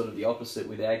sort of the opposite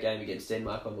with our game against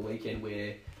Denmark on the weekend,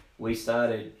 where we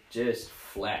started just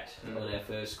flat on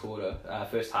our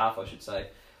first half, I should say.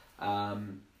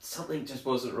 Something just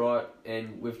wasn't right,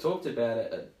 and we've talked about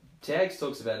it. Tags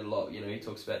talks about it a lot. You know, he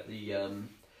talks about the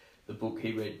book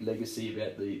he read, Legacy,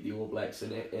 about the All Blacks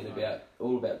and about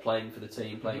all about playing for the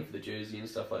team, playing for the jersey and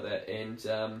stuff like that. And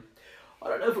I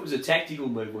don't know if it was a tactical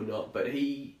move or not, but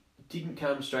he didn't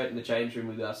come straight in the change room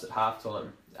with us at halftime.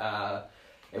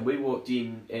 And we walked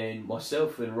in, and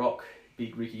myself and Rock,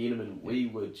 big Ricky Innerman, we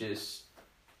were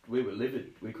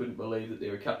livid. We couldn't believe that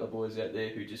there were a couple of boys out there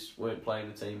who just weren't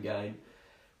playing the team game,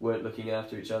 weren't looking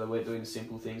after each other, weren't doing the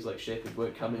simple things like Shepherd,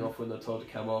 weren't coming off when they're told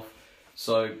to come off.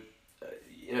 So,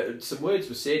 some words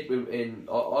were said, and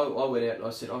I went out and I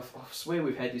said, I swear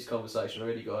we've had this conversation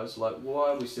already, guys. Like, why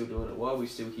are we still doing it? Why are we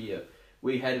still here?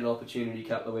 We had an opportunity a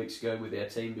couple of weeks ago with our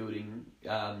team building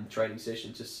training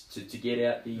session to get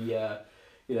out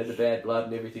the bad blood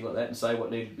and everything like that, and say what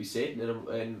needed to be said.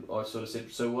 And I sort of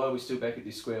said, so why are we still back at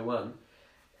this square one?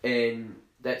 And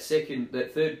that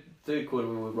third quarter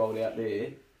when we rolled out there,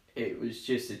 it was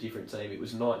just a different team. It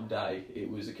was night and day. It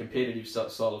was a competitive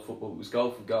style of football. It was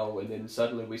goal for goal, and then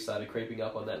suddenly we started creeping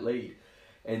up on that lead.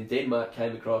 And Denmark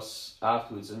came across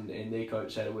afterwards, and their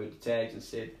coach had a word to Tags and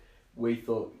said, we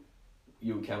thought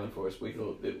you were coming for us. We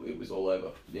thought that it was all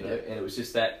over, and it was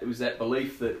just that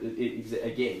belief that it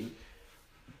again,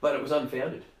 but it was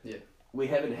unfounded. Yeah, we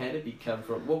haven't had a big come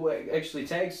from. Well, actually,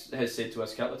 Tags has said to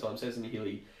us a couple of times, hasn't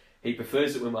he? He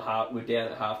prefers it when we're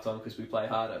down at halftime because we play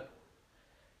harder.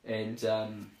 And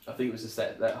I think it was just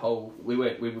that whole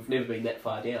we've never been that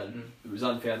far down. It was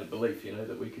unfounded belief,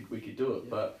 that we could do it,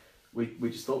 but we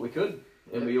just thought we could,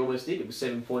 and we almost did. It was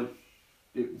 7 point.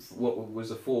 What was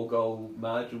a 4-goal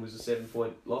margin was a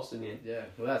 7-point loss in the end. Yeah,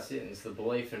 well that's it. It's the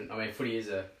belief, and I mean, footy is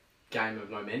a game of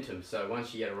momentum. So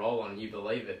once you get a roll on, you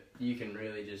believe it, you can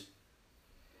really just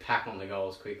pack on the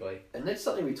goals quickly. And that's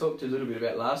something we talked a little bit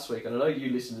about last week. And I know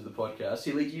you listened to the podcast.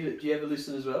 Hilly, do you ever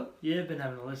listen as well? Yeah, I've been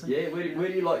having a listen. Yeah, where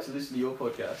do you like to listen to your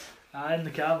podcast? In the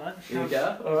car, mate. In the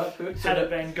car? Alright, good. Had it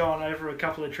been gone over a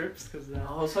couple of trips. Cause,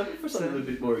 I was hoping for something a little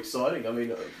bit more exciting. I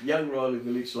mean, young Riley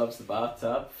Village loves the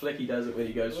bathtub. Flecky does it when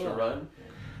he goes for a run.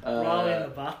 Riley in the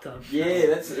bathtub. Yeah,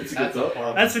 that's a good thought.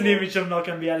 That's an image I'm not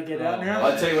going to be able to get out now.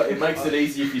 I tell you what, it makes it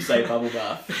easy if you say bubble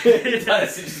bath. It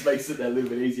does. It just makes it a little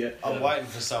bit easier. I'm waiting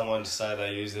for someone to say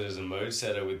they use it as a mood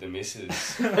setter with the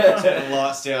missus. Turn the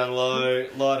lights down low,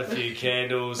 light a few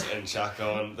candles, and chuck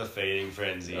on the feeding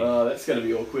frenzy. Oh, that's going to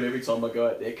be awkward every time I go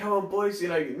out there. Come on, boys,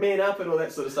 man up and all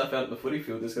that sort of stuff out in the footy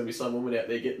field. There's going to be some woman out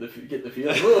there get the field.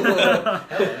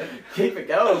 Keep it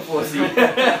going,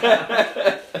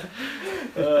 Forsey.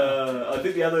 I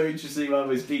think the other interesting one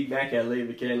was Big Mac. Our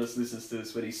Liam McCandless listens to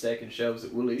us when he's stacking shelves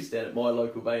at Woolies down at my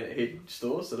local Bayonet Head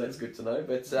store, so that's good to know.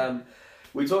 But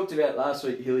we talked about last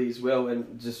week, Hilly, as well,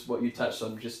 and just what you touched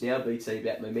on just now, BT,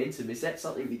 about momentum. Is that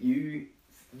something that you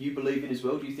believe in as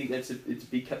well? Do you think it's a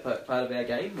big part of our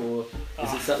game, or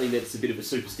is it something that's a bit of a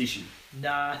superstition?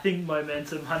 Nah, I think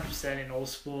momentum, 100% in all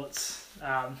sports,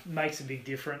 makes a big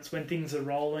difference. When things are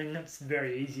rolling, it's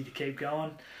very easy to keep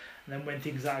going. And then when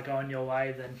things aren't going your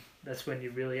way, then that's when you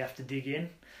really have to dig in.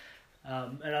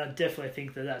 And I definitely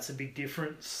think that that's a big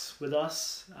difference with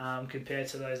us compared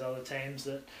to those other teams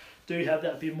that do have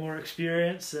that bit more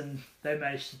experience and they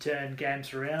manage to turn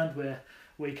games around where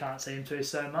we can't seem to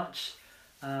so much.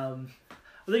 I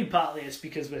think partly it's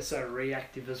because we're so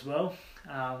reactive as well.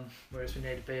 whereas we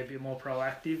need to be a bit more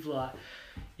proactive.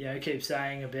 Like, keep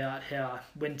saying about how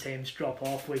when teams drop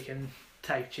off, we can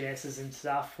take chances and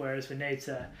stuff, whereas we need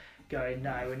to go,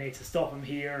 no, we need to stop them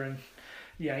here and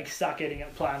start getting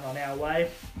it playing on our way.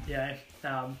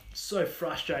 So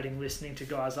frustrating listening to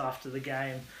guys after the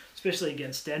game, especially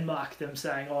against Denmark, them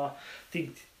saying, I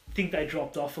think they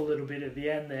dropped off a little bit at the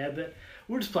end there, but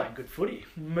we're just playing good footy,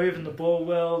 moving the ball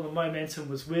well, the momentum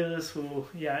was with us, we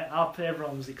were up,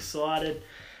 everyone was excited,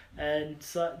 and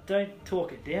so don't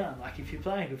talk it down. Like, if you're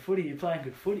playing good footy, you're playing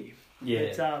good footy.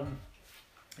 Yeah. But,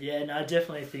 I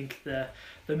definitely think the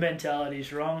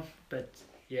mentality's wrong, but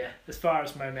as far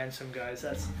as momentum goes,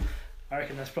 I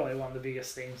reckon that's probably one of the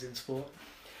biggest things in sport.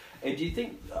 And do you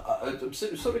think, I'm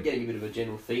sort of getting a bit of a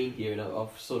general theme here, and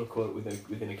I've sort of caught it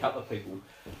within a couple of people.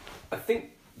 I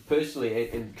think,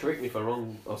 personally, and correct me if I'm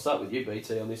wrong, I'll start with you,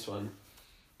 BT, on this one.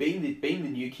 Being the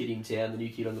new kid in town, the new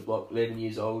kid on the block, 11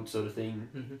 years old sort of thing,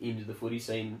 into the footy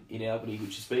scene in Albany,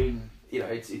 which has been,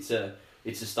 it's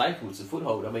a staple, it's a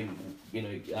foothold. I mean, you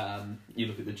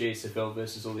look at the GSFL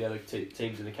versus all the other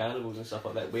teams in the carnivals and stuff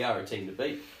like that, we are a team to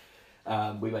beat.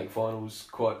 We make finals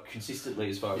quite consistently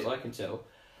as far as I can tell.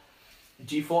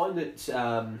 Do you find that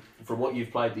from what you've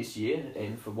played this year,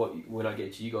 and from when I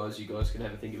get to you guys can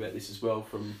have a think about this as well,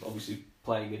 from obviously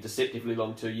playing a deceptively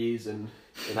long 2 years and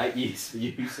 8 years for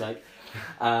you, Snake.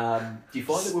 Do you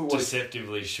find that we're always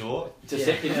deceptively short?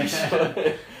 Deceptively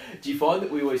short. Do you find that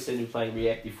we always tend to be playing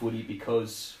reactive footy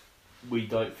because we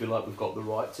don't feel like we've got the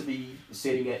right to be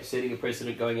setting a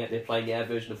precedent, going out there playing our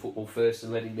version of football first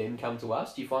and letting them come to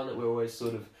us? Do you find that we're always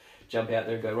sort of jump out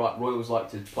there and go, right, Royals like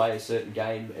to play a certain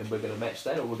game and we're going to match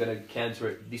that, or we're going to counter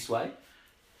it this way?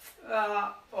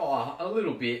 A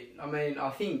little bit. I mean, I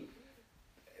think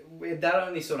that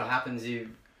only sort of happens if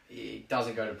it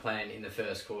doesn't go to plan in the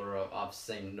first quarter, I've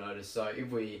seen notice. So if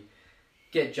we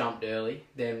get jumped early,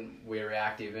 then we're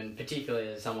reactive, and particularly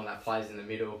as someone that plays in the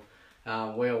middle,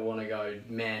 we all want to go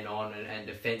man on and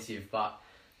defensive, but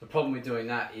the problem with doing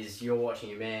that is you're watching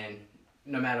your man,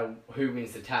 no matter who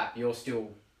wins the tap, you're still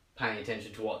paying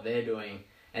attention to what they're doing,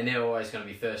 and they're always going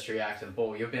to be first to react to the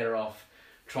ball. You're better off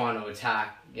trying to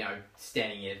attack,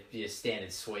 standing your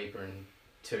standard sweeper and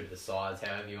two to the sides,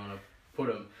 however you want to put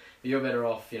them. But you're better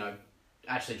off,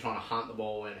 actually trying to hunt the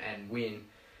ball and win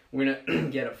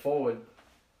it, get it forward.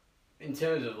 In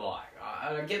terms of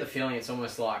I get the feeling it's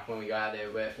almost like when we go out there,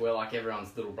 we're like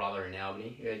everyone's little brother in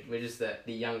Albany. We're just the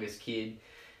youngest kid,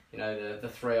 the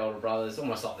three older brothers,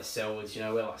 almost like the Selwoods.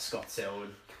 We're like Scott Selwood,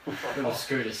 little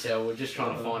Scooter Selwood, just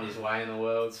trying to find his way in the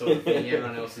world, sort of thing.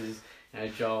 Everyone else is,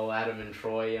 Joel, Adam, and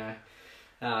Troy.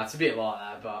 It's a bit like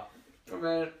that, but I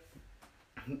mean,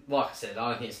 like I said, I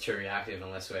don't think it's too reactive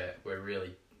unless we're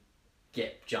really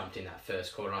get jumped in that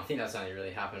first quarter. And I think that's only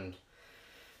really happened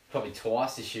probably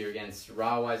twice this year, against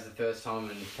Railways the first time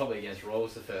and probably against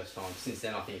Royals the first time. Since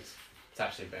then, I think it's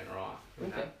actually been right.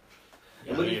 Okay.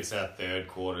 I think it's our third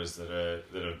quarters that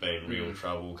have been real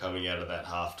trouble. Coming out of that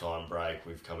halftime break,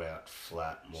 we've come out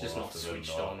flat more just often than not.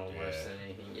 Just not switched on almost than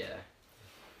anything,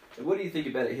 And what do you think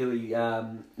about it, Hilly?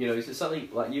 Is there something,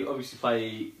 like, you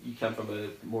obviously you come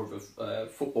from more of a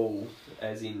football,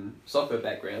 as in soccer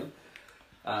background,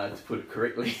 to put it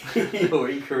correctly, or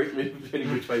incorrectly,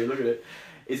 depending which way you look at it.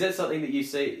 Is that something that you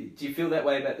see? Do you feel that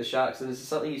way about the Sharks? And is it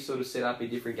something you sort of set up in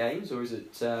different games, or is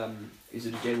it a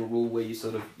general rule where you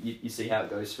sort of you see how it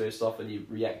goes first off and you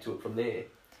react to it from there?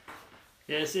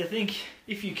 Yeah, so I think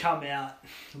if you come out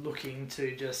looking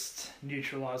to just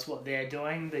neutralise what they're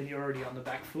doing, then you're already on the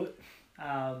back foot.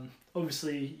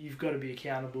 Obviously, you've got to be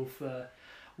accountable for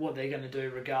what they're going to do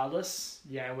regardless.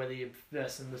 Whether you're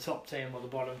versing the top team or the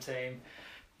bottom team,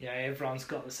 everyone's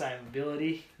got the same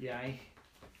ability.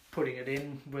 Putting it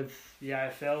in with the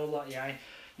AFL,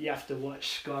 you have to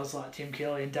watch guys like Tim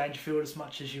Kelly and Dangerfield as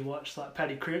much as you watch like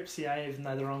Paddy Cripps, even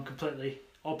though they're on completely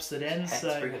opposite ends. So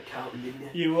I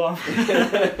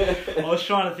was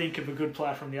trying to think of a good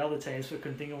player from the other teams, but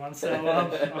couldn't think of one. So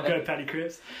I'll go Paddy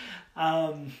Cripps.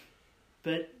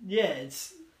 But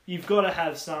you've got to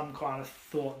have some kind of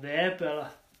thought there. But I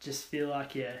just feel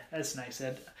like as Snake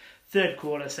said, third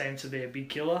quarter seems to be a big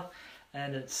killer.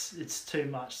 And it's too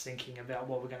much thinking about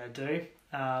what we're going to do.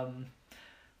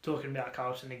 Talking about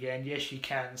Carlton again, yes, you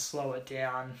can slow it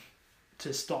down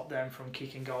to stop them from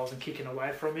kicking goals and kicking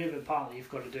away from you, but partly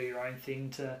you've got to do your own thing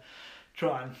to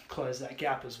try and close that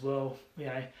gap as well.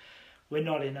 We're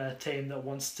not in a team that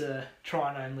wants to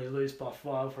try and only lose by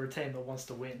 5. We're a team that wants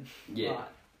to win. Yeah. Right?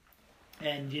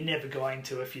 And you're never going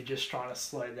to if you're just trying to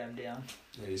slow them down.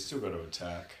 Yeah, you still got to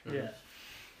attack. Yeah.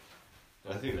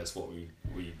 I think that's what we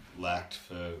lacked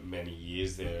for many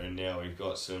years there, and now we've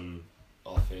got some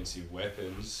offensive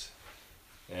weapons.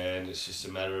 and it's just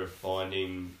a matter of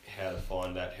finding how to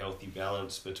find that healthy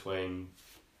balance between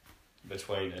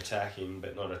attacking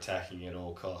but not attacking at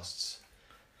all costs,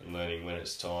 and learning when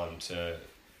it's time to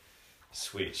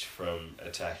switch from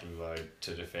attacking mode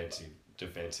to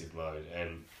defensive mode,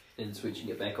 and switching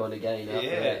it back on again after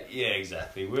yeah, that. yeah,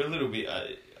 exactly. We're a little bit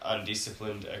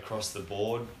undisciplined across the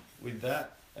board with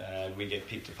that, and we get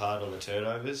picked apart on the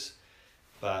turnovers.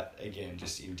 But again,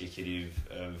 just indicative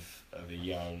of a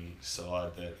young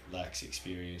side that lacks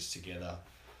experience together,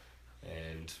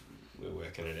 and we're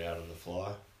working it out on the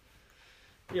fly.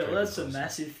 Yeah, well, that's a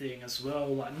massive thing as well,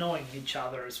 like knowing each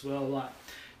other as well. Like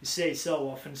you see so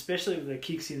often, especially with the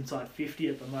kicks inside 50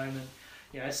 at the moment,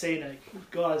 you know, seeing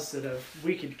guys that have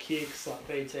wicked kicks like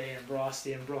BT and Bryce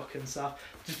and Brock and stuff,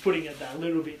 just putting it that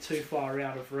little bit too far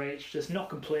out of reach, just not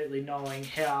completely knowing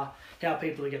how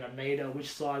people are going to meter,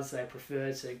 which sides they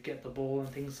prefer to get the ball and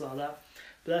things like that.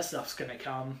 But that stuff's going to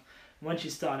come. Once you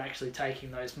start actually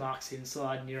taking those marks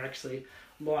inside and you're actually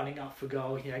lining up for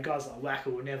goal, you know, guys like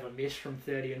Wacker will never miss from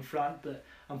 30 in front, but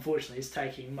unfortunately he's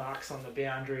taking marks on the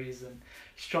boundaries and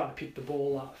he's trying to pick the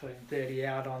ball up for 30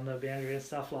 out on the boundary and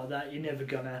stuff like that. You're never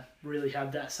going to really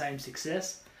have that same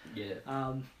success. Yeah.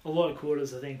 A lot of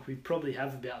quarters, I think we probably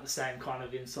have about the same kind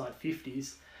of inside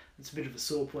 50s. It's a bit of a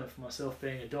sore point for myself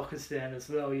being a Dockers fan as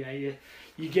well. You know,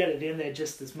 you get it in there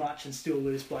just as much and still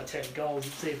lose by 10 goals.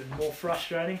 It's even more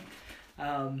frustrating.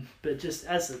 But just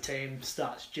as the team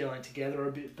starts gelling together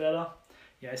a bit better,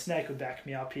 you know, Snake will back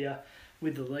me up here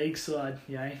with the league side.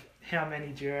 You know, how many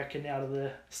do you reckon out of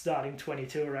the starting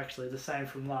 22 are actually the same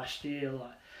from last year?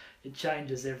 Like, it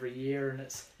changes every year, and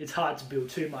it's hard to build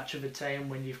too much of a team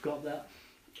when you've got that.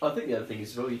 I think the other thing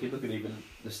is, well, you can look at even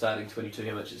the starting 22,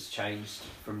 how much it's changed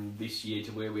from this year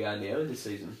to where we are now in this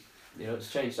season. You know,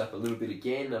 it's changed up a little bit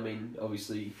again. I mean,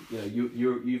 obviously, you know,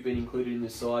 you've been included in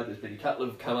this side. There's been a couple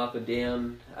of come up and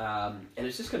down, and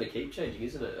it's just going to keep changing,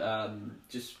 isn't it?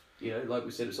 Just, you know, like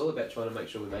we said, it's all about trying to make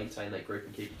sure we maintain that group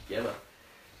and keep it together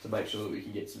to make sure that we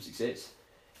can get some success.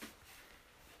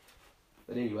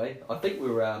 But anyway, I think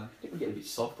we're getting a bit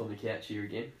soft on the couch here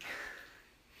again.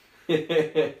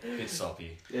 A bit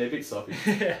soppy. Yeah, a bit soppy.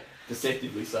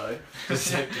 Deceptively so.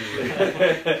 Deceptively.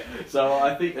 So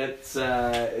I think that's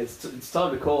it's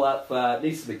time to call up.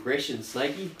 Needs some aggression,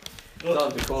 Snakey.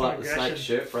 Time to call up the Snake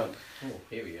shirt front. Oh,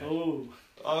 here we go. Oh.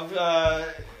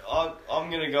 I'm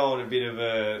going to go on a bit of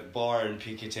a Byron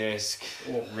Pickett-esque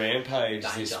rampage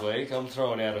Danger. this week. I'm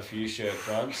throwing out a few shirt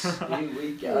fronts. Here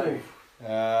we go.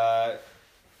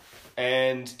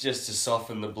 And just to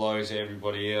soften the blow to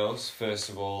everybody else, first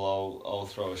of all, I'll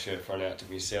throw a shirt front out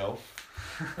to myself.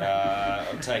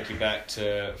 I'll take you back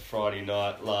to Friday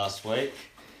night last week.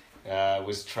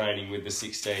 Was training with the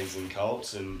 16s and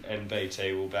Colts, and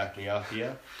BT will back me up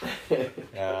here.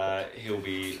 He'll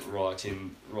be right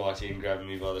in grabbing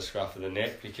me by the scruff of the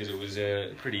neck because it was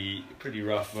a pretty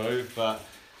rough move, but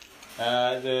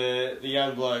the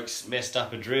young blokes messed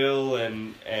up a drill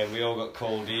and we all got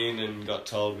called in and got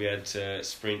told we had to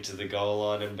sprint to the goal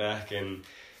line and back, and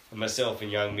myself and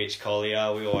young Mitch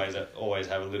Collier, we always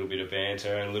have a little bit of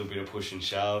banter and a little bit of push and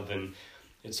shove, and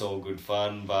it's all good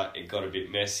fun, but it got a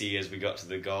bit messy as we got to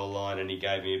the goal line and he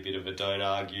gave me a bit of a don't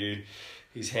argue.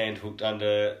 His hand hooked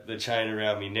under the chain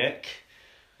around my neck,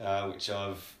 which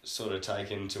I've sort of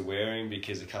taken to wearing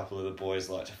because a couple of the boys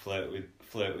like to flirt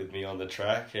with me on the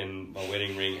track, and my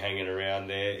wedding ring hanging around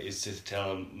there is to tell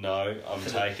them no, I'm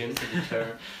taken.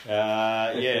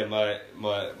 Yeah, my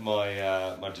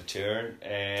deterrent,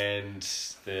 and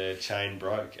the chain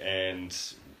broke, and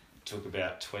took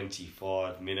about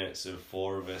 25 minutes of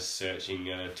four of us searching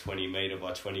a 20 metre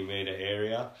by 20 metre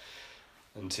area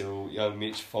until young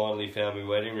Mitch finally found my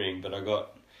wedding ring, but I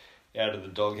got out of the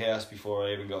doghouse before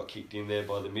I even got kicked in there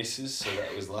by the missus, so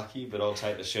that was lucky, but I'll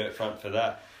take the shirt front for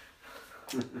that.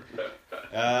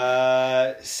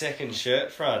 Second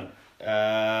shirt front.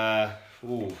 Yeah,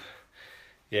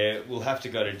 we'll have to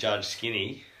go to Judge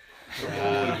Skinny.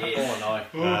 Yes. Oh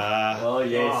no. Oh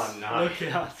yes. Oh no. Look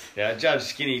out. Yeah, Judge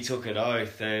Skinny took an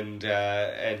oath,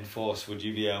 and Force, would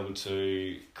you be able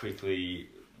to quickly?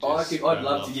 I'd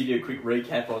love to give you a quick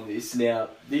recap on this. Now,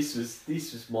 this was I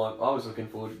was looking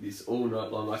forward to this all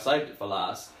night long. I saved it for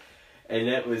last, and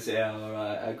that was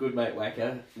our good mate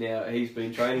Wacker. Now he's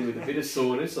been training with a bit of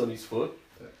soreness on his foot,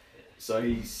 so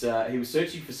he was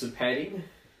searching for some padding,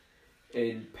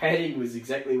 and padding was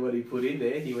exactly what he put in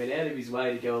there. He went out of his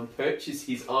way to go and purchase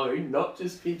his own, not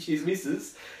just pinch his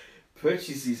missus,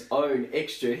 purchase his own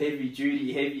extra heavy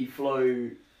duty, heavy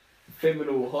flow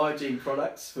feminine hygiene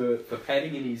products for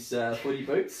padding in his footy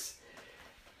boots.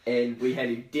 and we had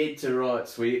him dead to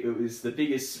rights. It was the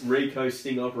biggest Rico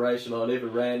sting operation I'd ever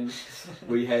ran.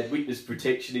 We had witness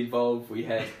protection involved. We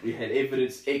had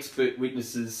evidence, expert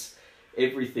witnesses,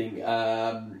 everything.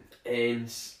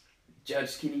 And Judge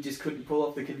Skinny just couldn't pull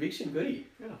off the conviction, could he?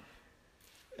 Yeah.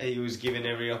 He was given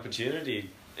every opportunity.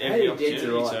 Dead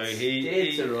to rights. So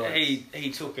Dead to rights.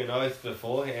 he took an oath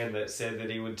beforehand that said that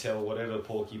he would tell whatever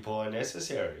porcupine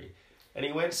necessary. And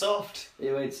he went soft. He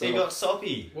got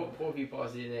soppy. What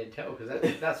porcupines did he need to tell?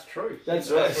 Because that's true.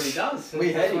 That's right. That's what he does.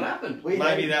 We That's had what him. happened.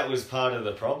 Maybe that was part of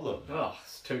the problem. Oh,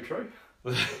 it's too true.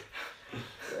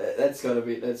 That's gotta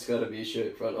be a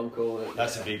shirt front. I'm calling it.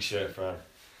 That's a big shirt front.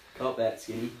 Cop that,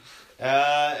 Skinny.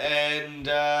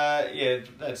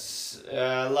 That's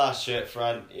last shirt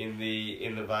front in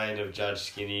the vein of Judge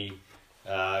Skinny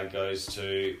goes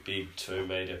to big 2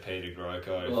 metre Peter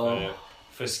Groko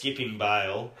for skipping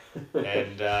bail,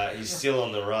 and he's still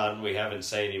on the run. We haven't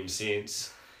seen him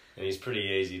since, and he's pretty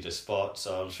easy to spot.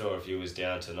 So I'm sure if he was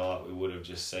down tonight, we would have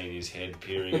just seen his head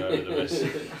peering over the rest,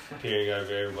 peering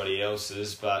over everybody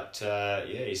else's. But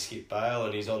he skipped bail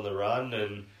and he's on the run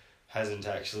and hasn't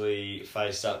actually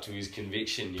faced up to his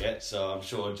conviction yet, so I'm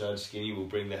sure Judge Skinny will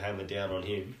bring the hammer down on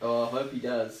him. Oh, I hope he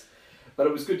does. But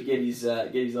it was good to get his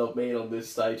old man on this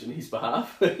stage on his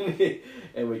behalf,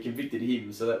 and we convicted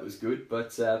him, so that was good.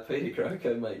 But Peter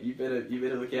Groko, mate, you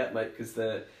better look out, mate, because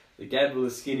the gavel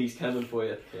of Skinny's coming for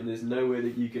you, and there's nowhere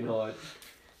that you can hide,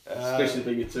 especially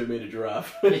being a 2 metre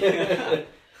giraffe.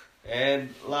 And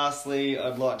lastly,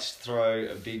 I'd like to throw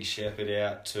a big shepherd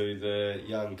out to the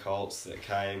young Colts that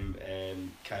came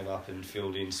up and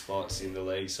filled in spots in the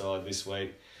league side this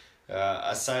week.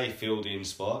 I say filled in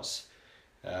spots.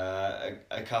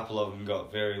 A couple of them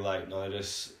got very late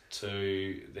notice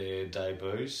to their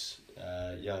debuts.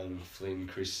 Young Flynn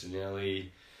Christinelli,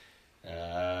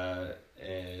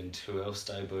 and who else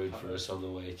debuted for us on the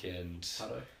weekend?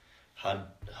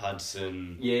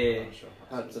 Hudson. Yeah,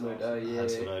 Hudson O'Day. Yeah,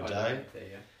 Hudson O'Day.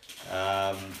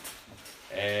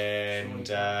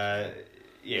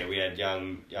 We had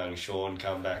young Sean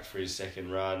come back for his second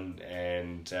run,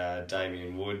 and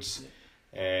Damien Woods,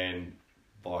 and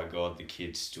by God, the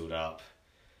kids stood up.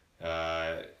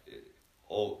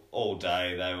 All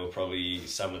day, they were probably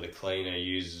some of the cleaner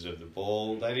users of the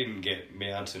ball. They didn't get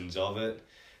mountains of it,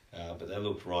 but they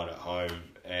looked right at home,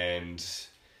 and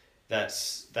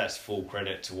that's full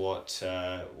credit to what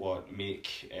Mick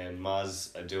and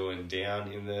Muzz are doing down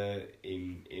in the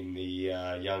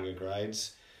younger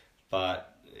grades.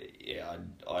 But yeah,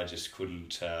 I just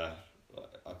couldn't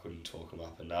I couldn't talk them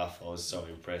up enough. I was so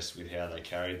impressed with how they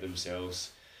carried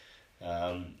themselves.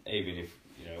 Even if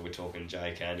we're talking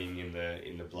Jake Anning in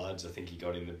the Bloods, I think he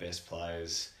got in the best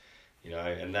players.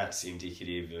 And that's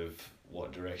indicative of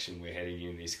what direction we're heading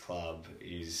in this club.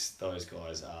 Is those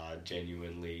guys are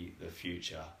genuinely the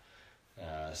future.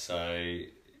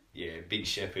 Big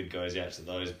shepherd goes out to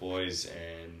those boys,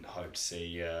 and hope to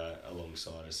see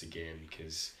alongside us again,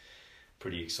 because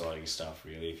pretty exciting stuff,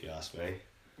 really, if you ask me.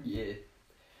 Yeah.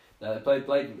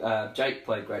 Jake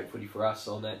played great footy for us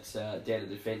on that down in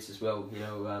defence as well.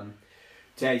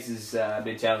 Tags'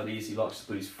 mentality is he likes to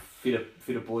put his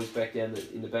fitter boys back down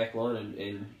in the back line,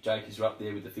 and Jake is up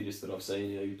there with the fittest that I've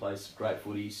seen. He plays great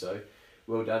footy, so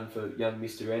well done for young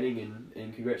Mr. Anning,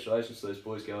 and congratulations to those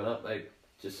boys going up. They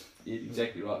just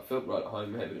exactly right, felt right at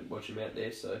home watching them out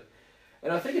there. So,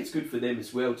 and I think it's good for them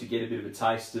as well to get a bit of a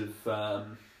taste of.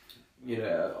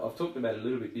 I've talked about it a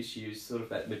little bit this year, sort of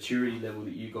that maturity level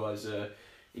that you guys are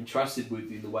entrusted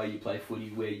with in the way you play footy,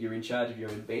 where you're in charge of your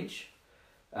own bench.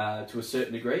 To a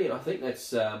certain degree, and I think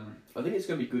that's I think it's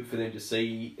going to be good for them to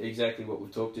see exactly what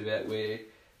we've talked about, where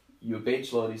your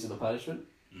bench line isn't a punishment,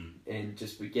 and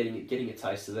just getting a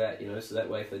taste of that, so that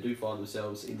way if they do find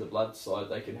themselves in the Blood side,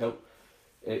 they can help.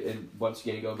 And once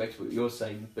again, going back to what you're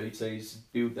saying, BT's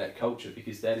build that culture,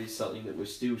 because that is something that we're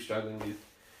still struggling with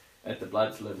at the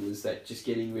Bloods level, is that just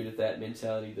getting rid of that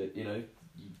mentality that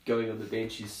going on the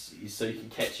bench is so you can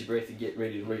catch your breath and get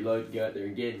ready to reload and go out there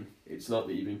again. It's not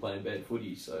that you've been playing bad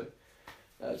footy, so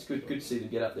it's good to see them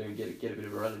get up there and get a bit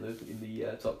of a run in the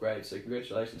top grade. So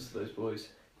congratulations to those boys.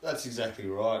 That's exactly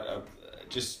right.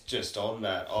 Just on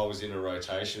that, I was in a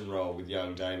rotation role with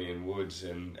young Damien Woods,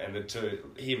 and the two,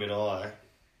 him and I,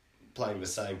 playing the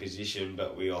same position,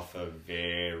 but we offer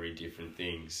very different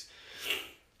things.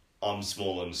 I'm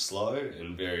small and slow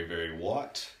and very, very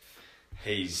white.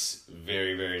 He's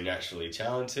very, very naturally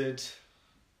talented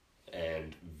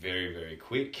and very, very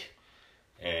quick.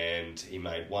 And he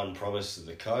made one promise to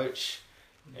the coach,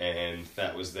 and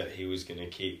that was that he was going to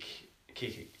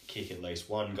kick at least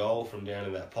one goal from down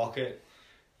in that pocket.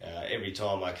 Every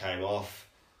time I came off,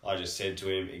 I just said to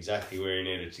him exactly where he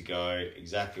needed to go,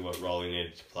 exactly what role he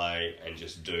needed to play, and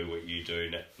just do what you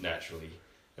do naturally.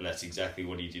 And that's exactly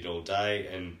what he did all day.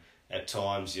 And at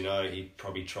times, you know, he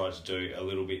probably tried to do a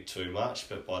little bit too much,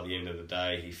 but by the end of the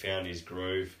day, he found his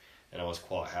groove, and I was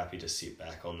quite happy to sit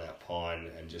back on that pine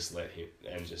and just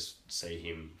see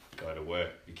him go to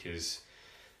work, because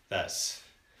that's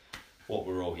what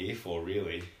we're all here for,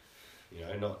 really. You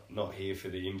know, not here for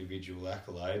the individual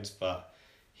accolades, but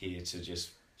here to just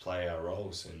play our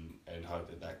roles and hope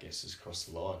that gets us across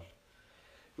the line.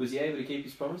 Was he able to keep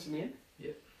his promise in the end?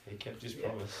 He kept his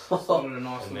promise. What a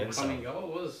nice And little then coming goal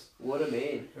it was. What a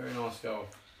man. Very nice goal.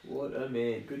 What a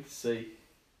man. Good to see.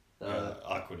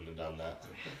 I couldn't have done that.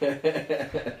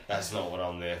 That's not what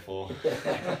I'm there for.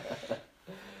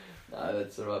 No,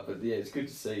 that's all right. But yeah, it's good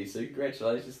to see. So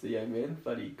congratulations to the young man.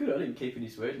 Buddy, good on him keeping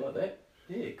his word like that.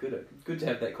 Yeah, good to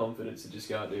have that confidence and just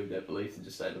go out there with that belief and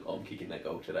just say, look, I'm kicking that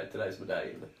goal today. Today's my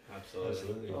day. And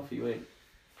Absolutely. off he went.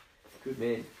 Good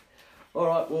man. All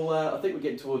right, well, I think we're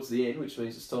getting towards the end, which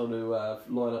means it's time to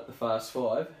line up the Fast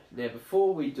Five. Now,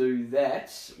 before we do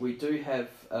that, we do have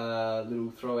a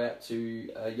little throw out to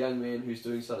a young man who's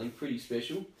doing something pretty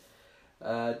special.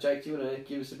 Jake, do you want to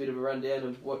give us a bit of a rundown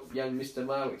of what young Mr.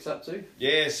 Marwick's up to?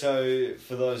 Yeah, so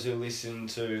for those who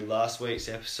listened to last week's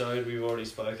episode, we've already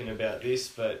spoken about this,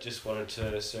 but just wanted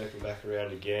to circle back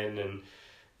around again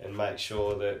and make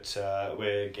sure that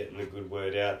we're getting the good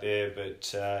word out there. But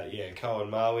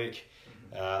Cohen Marwick,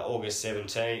 August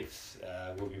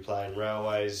 17th, we'll be playing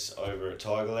Railways over at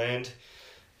Tigerland.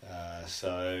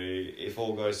 So if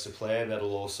all goes to plan,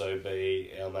 that'll also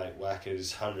be our mate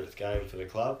Wacker's 100th game for the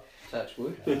club. Touch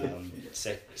wood.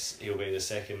 He'll be the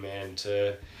second man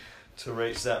to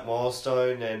reach that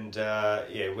milestone, and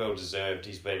well deserved.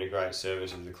 He's been a great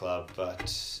servant of the club,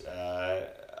 but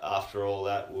after all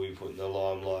that, we'll be putting the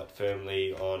limelight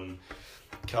firmly on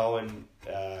Cohen,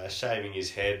 shaving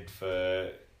his head for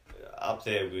up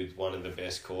there with one of the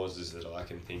best causes that I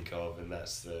can think of, and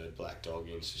that's the Black Dog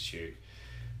Institute.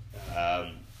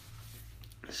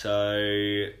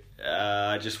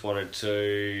 I just wanted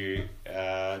to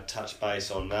touch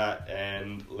base on that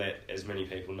and let as many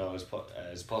people know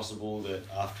as possible that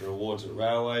after awards at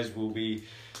Railways, we'll be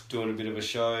doing a bit of a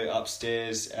show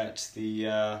upstairs at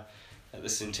the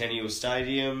Centennial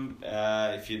Stadium.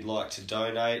 If you'd like to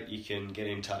donate, you can get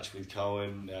in touch with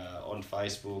Cohen on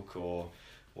Facebook or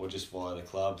just via the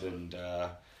club and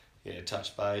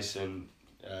touch base and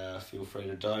feel free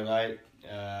to donate.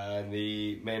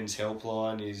 The men's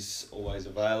helpline is always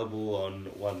available on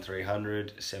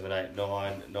 1300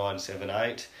 789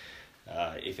 978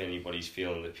 if anybody's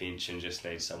feeling the pinch and just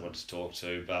needs someone to talk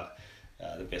to. But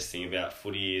the best thing about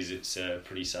footy is it's a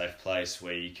pretty safe place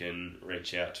where you can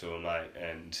reach out to a mate,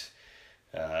 and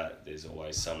there's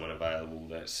always someone available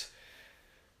that's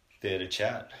there to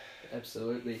chat.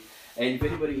 Absolutely. And if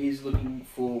anybody is looking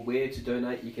for where to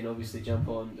donate, you can obviously jump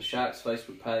on the Sharks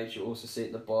Facebook page. You'll also see it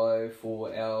in the bio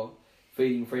for our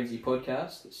Feeding Frenzy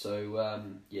podcast. So,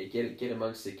 get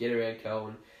amongst it, get around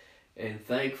Cohen. And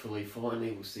thankfully,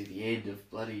 finally, we'll see the end of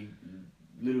bloody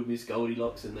Little Miss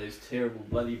Goldilocks and those terrible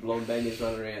bloody blonde bangers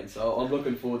running around. So I'm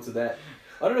looking forward to that.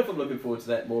 I don't know if I'm looking forward to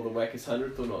that more than Wacker's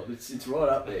 100th or not. It's right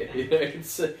up there. You know,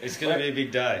 it's going to be a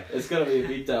big day. It's going to be a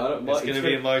big day. It's going to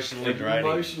be emotionally draining.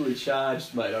 Emotionally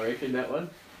charged, mate, I reckon, that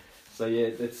one. So, yeah,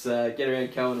 let's get around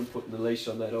Cohen and putting the leash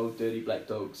on that old dirty black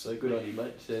dog. So, good on you,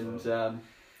 mate. And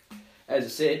as I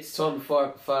said, it's time to fire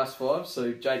up the Fast Five.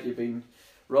 So, Jake, you've been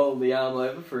rolling the arm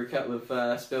over for a couple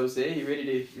of spells there. You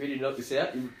ready to knock this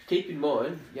out? And keep in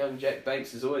mind, young Jack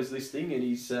Banks is always listening, and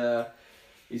he's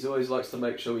always likes to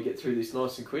make sure we get through this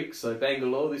nice and quick. So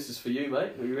Bangalore, this is for you,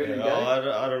 mate. Are you ready to go?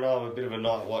 I don't know. I'm a bit of a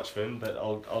night watchman, but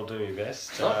I'll do my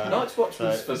best. Night's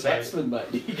watchman's for batsmen, mate.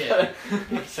 League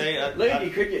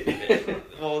cricket.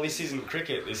 Well, this isn't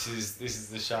cricket. This is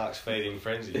the Sharks Feeding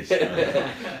Frenzy. So.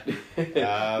 Keep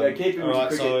it all right,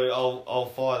 cricket. so I'll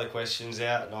fire the questions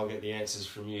out and I'll get the answers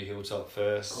from you, Hilltop,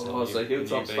 first. Oh, so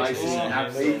Hilltop's faces.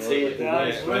 Absolutely. BT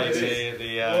at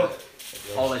the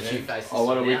I'll let you face this. I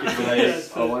want a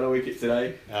wicket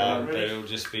today. But it'll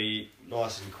just be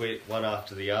nice and quick, one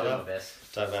after the other.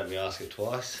 Don't make me ask it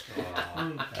twice.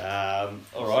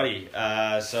 Alrighty,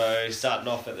 so starting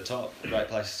off at the top, great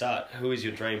place to start. Who is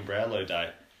your dream Brownlow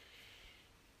date?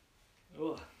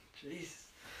 Oh, jeez.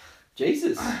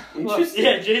 Jesus. Interesting.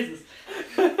 Yeah, Jesus.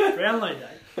 Brownlow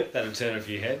day. That'll turn a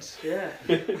few heads. Yeah.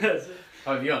 That's it.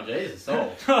 Oh, have you gone Jesus?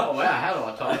 Oh wow, how do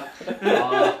I tie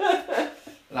that?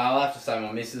 No, I'll have to say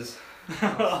my missus.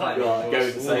 Go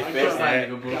with the safe bet.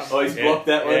 Yeah. Oh, he's blocked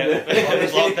that one. I'll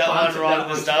block that one right at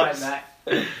the stumps.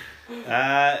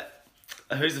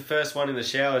 Who's the first one in the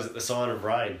showers at the sign of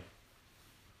rain?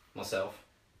 Myself.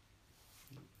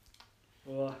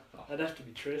 Well, that'd have to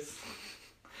be Tris.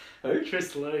 Who?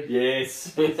 Tris Lou.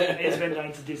 Yes. He's been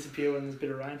known to disappear when there's a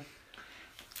bit of rain.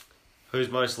 Who's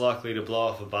most likely to blow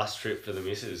off a bus trip for the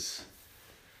missus?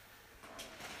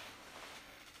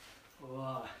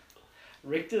 Wow.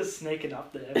 Richter's sneaking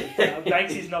up there. But,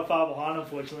 Banksy's not far behind,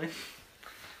 unfortunately.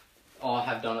 I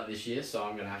have done it this year, so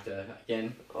I'm going to have to,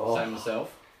 again, Oh. say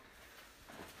myself.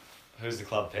 Who's the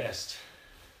club pest?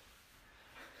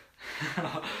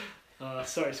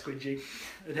 Sorry, Squid Jig.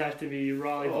 It'd have to be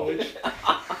Riley Oh. Village.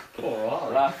 Poor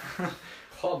Riley. Rough.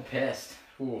 Club pest.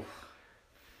 Ooh.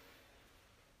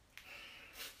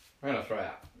 I'm going to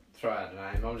throw out the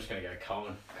name. I'm just going to go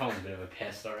Colin. Colin's a bit of a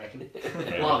pest, I reckon. Yeah,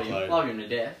 love well him. played. Love him to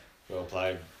death. Well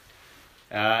played.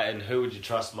 And who would you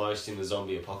trust most in the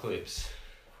zombie apocalypse?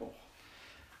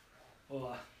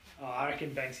 Well, I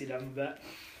reckon Banksy'd have him back.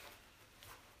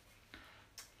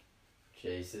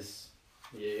 Jesus.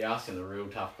 You're asking the real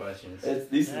tough questions.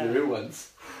 These are the real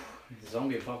ones.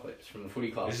 Zombie apocalypse from the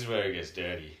footy club. This is where it gets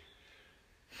dirty.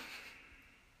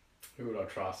 Who would I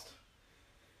trust?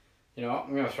 You know what?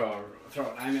 I'm going to throw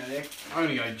a name out there. I'm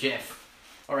going to go Jeff.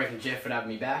 I reckon Jeff would have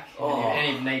me back. Oh.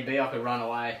 And if need be, I could run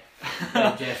away.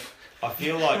 Go Jeff. I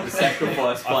feel like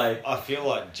Sacrifice play. I feel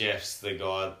like Jeff's the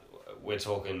guy. We're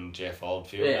talking Jeff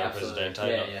Oldfield, Yeah, El absolutely.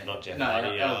 Presidente, Yeah. not Jeff No,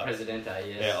 Hardy. El Presidente,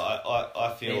 yes. Yeah,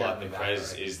 I feel He'd like have the me back, Prez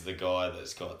I reckon. is the guy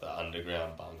that's got the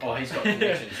underground bunker. Oh, he's got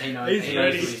connections. He knows, He's he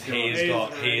knows ready. what he's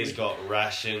doing. He has got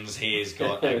rations. He has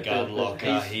got a gun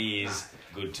locker. He is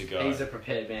good to go. He's a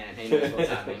prepared man. He knows what's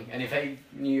happening. And if he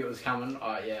knew it was coming,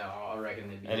 I reckon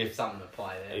there'd be And if- something to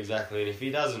play there. Exactly, and if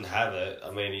he doesn't have it, I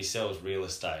mean, he sells real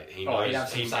estate. He Oh, he'd knows have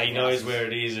some he safe knows houses. where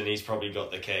it is, and he's probably got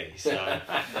the key. So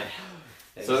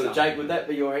There'd be So, something. Jake, would that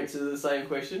be your answer to the same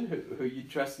question? Who you'd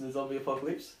trust in the zombie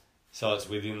apocalypse? so it's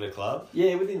within the club.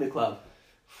 Yeah, within the club.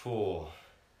 4.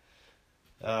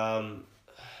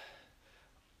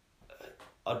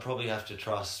 I'd probably have to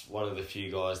trust one of the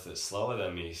few guys that's slower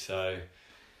than me. So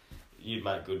you'd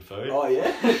make good food. Oh,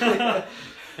 yeah?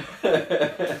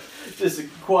 Just a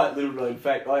quiet little known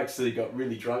fact, I actually got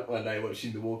really drunk one day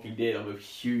watching The Walking Dead. I'm a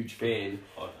huge fan.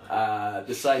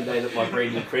 The same day that my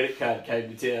brand new credit card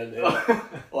came to town,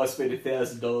 I spent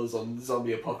 $1,000 on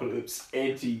zombie apocalypse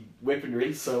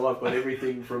anti-weaponry, so I've got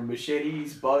everything from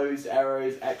machetes, bows,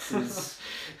 arrows, axes,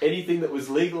 anything that was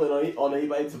legal on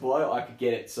eBay to buy, I could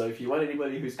get it. So if you want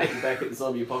anybody who's getting back at the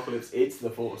zombie apocalypse, it's the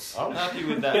Force. I'm happy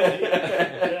with that.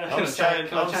 Yeah. I'm staying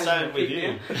my with pick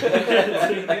you.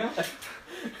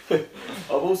 I've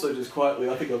also just quietly,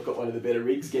 I think I've got one of the better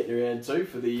rigs getting around too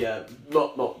for the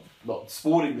not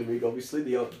sporting the rig, obviously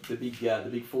the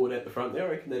big Ford out the front there.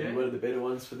 I reckon that'd be Yeah. one of the better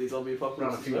ones for the zombie Run a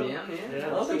apocalypse as few well. down, yeah. Yeah, I think we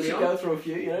Absolutely should on. go through a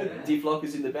few, Yeah. diff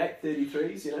lockers in the back,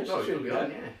 33s, Oh, should should be go.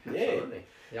 on, yeah. Yeah. Absolutely.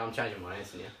 Yeah, I'm changing my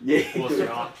answer now. Yeah, Force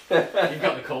right. You've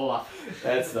got the call up.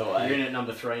 that's the You're way. in at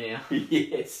number 3 now.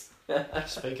 Yes.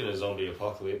 Speaking of zombie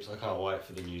apocalypse, I can't wait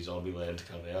for the new Zombieland to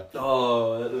come out.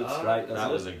 Oh, that looks Oh, great, That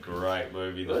doesn't was it? a great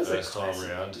movie the That was a first time classic.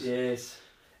 round. Yes.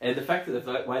 And the fact that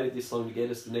they've waited this long to get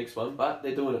us the next one, but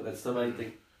they're doing it, that's the main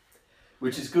thing.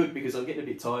 Which is good because I'm getting a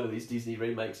bit tired of these Disney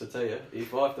remakes, I tell you.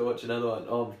 If I have to watch another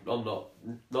one, I'm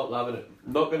not loving it.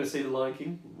 Not going to see The Lion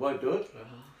King, won't do it.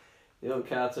 The old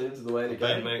cartoons are the way to go.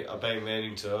 I've been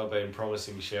meaning to. I've been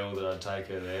promising Shell that I'd take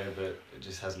her there, but it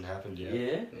just hasn't happened yet.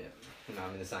 Yeah? No,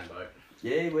 I'm in the same boat.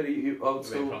 Yeah, what do you, old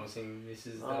We've been school? promising this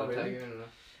is Oh, the really? Ortega and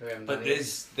we haven't But done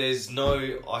it. there's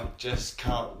no. I just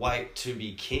can't wait to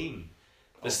be king.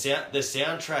 The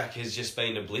soundtrack has just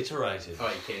been obliterated. Oh,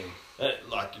 you're kidding.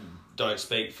 Like, don't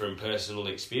speak from personal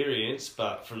experience,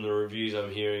 but from the reviews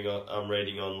I'm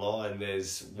reading online,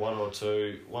 there's one or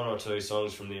two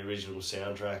songs from the original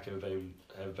soundtrack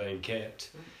have been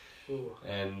kept, Ooh.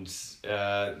 and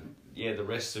the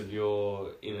rest of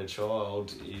your inner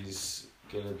child is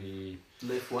gonna be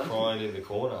Left one. crying in the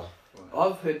corner.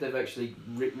 I've heard they've actually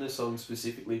written a song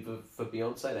specifically for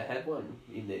Beyonce to have one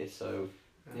in there, so,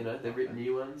 they've written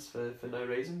new ones for no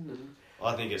reason. And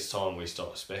I think it's time we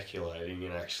stop speculating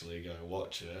and actually go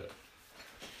watch it.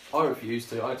 I refuse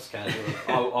to. I just can't do it.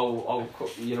 I'll.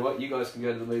 You know what? You guys can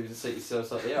go to the movies and seat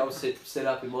yourselves up there. I'll set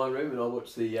up in my room and I'll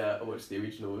watch the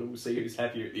original and we'll see who's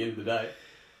happier at the end of the day.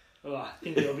 Oh, I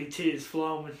think there'll be tears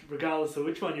flowing regardless of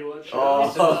which one you watch.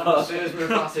 Oh. As soon as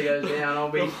Mufasa goes down,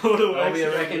 I'll be The waterworks a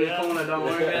wreck in the down. corner, don't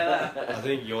worry about that. I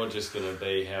think you're just going to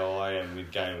be how I am with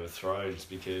Game of Thrones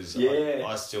because Yeah.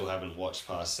 I still haven't watched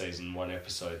past season 1,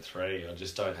 episode 3. I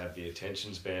just don't have the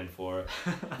attention span for it.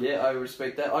 Yeah, I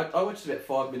respect that. I watched about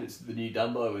 5 minutes of the new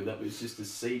Dumbo and that was just a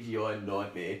CGI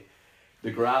nightmare.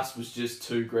 the grass was just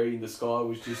too green, the sky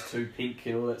was just too pink,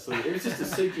 and all that sort of. It was just a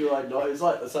super like night. It was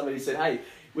like somebody said, "Hey,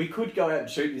 we could go out and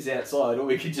shoot this outside, or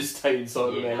we could just stay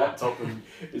inside with our laptop and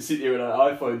sit there on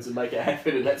our iPhones and make it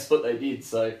happen." And that's what they did.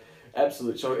 So,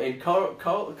 absolute shock. And Colin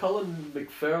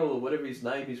McFarrell, or whatever his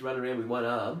name is, running around with one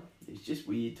arm. It's just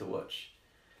weird to watch.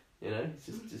 You know, it's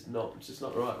just not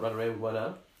right. Run around with one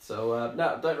arm. So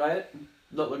no, don't rate it.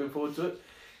 Not looking forward to it,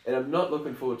 and I'm not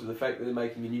looking forward to the fact that they're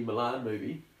making a new Milan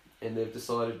movie, and they've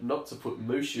decided not to put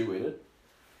Mushu in it.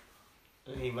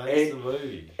 He makes the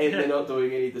movie, and they're not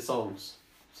doing any of the songs.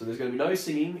 So there's going to be no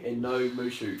singing and no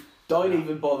Mushu. Don't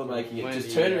even bother making it.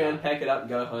 Just turn around, pack it up, and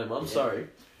go home. I'm sorry.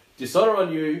 Dishonor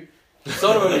on you.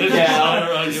 Dishonor on your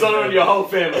cow. Dishonor on your whole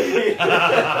family.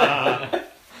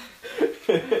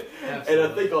 And I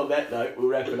think on that note, we'll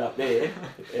wrap it up there.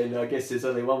 And I guess there's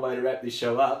only one way to wrap this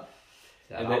show up.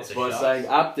 And that's by saying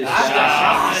up the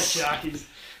Sharkies.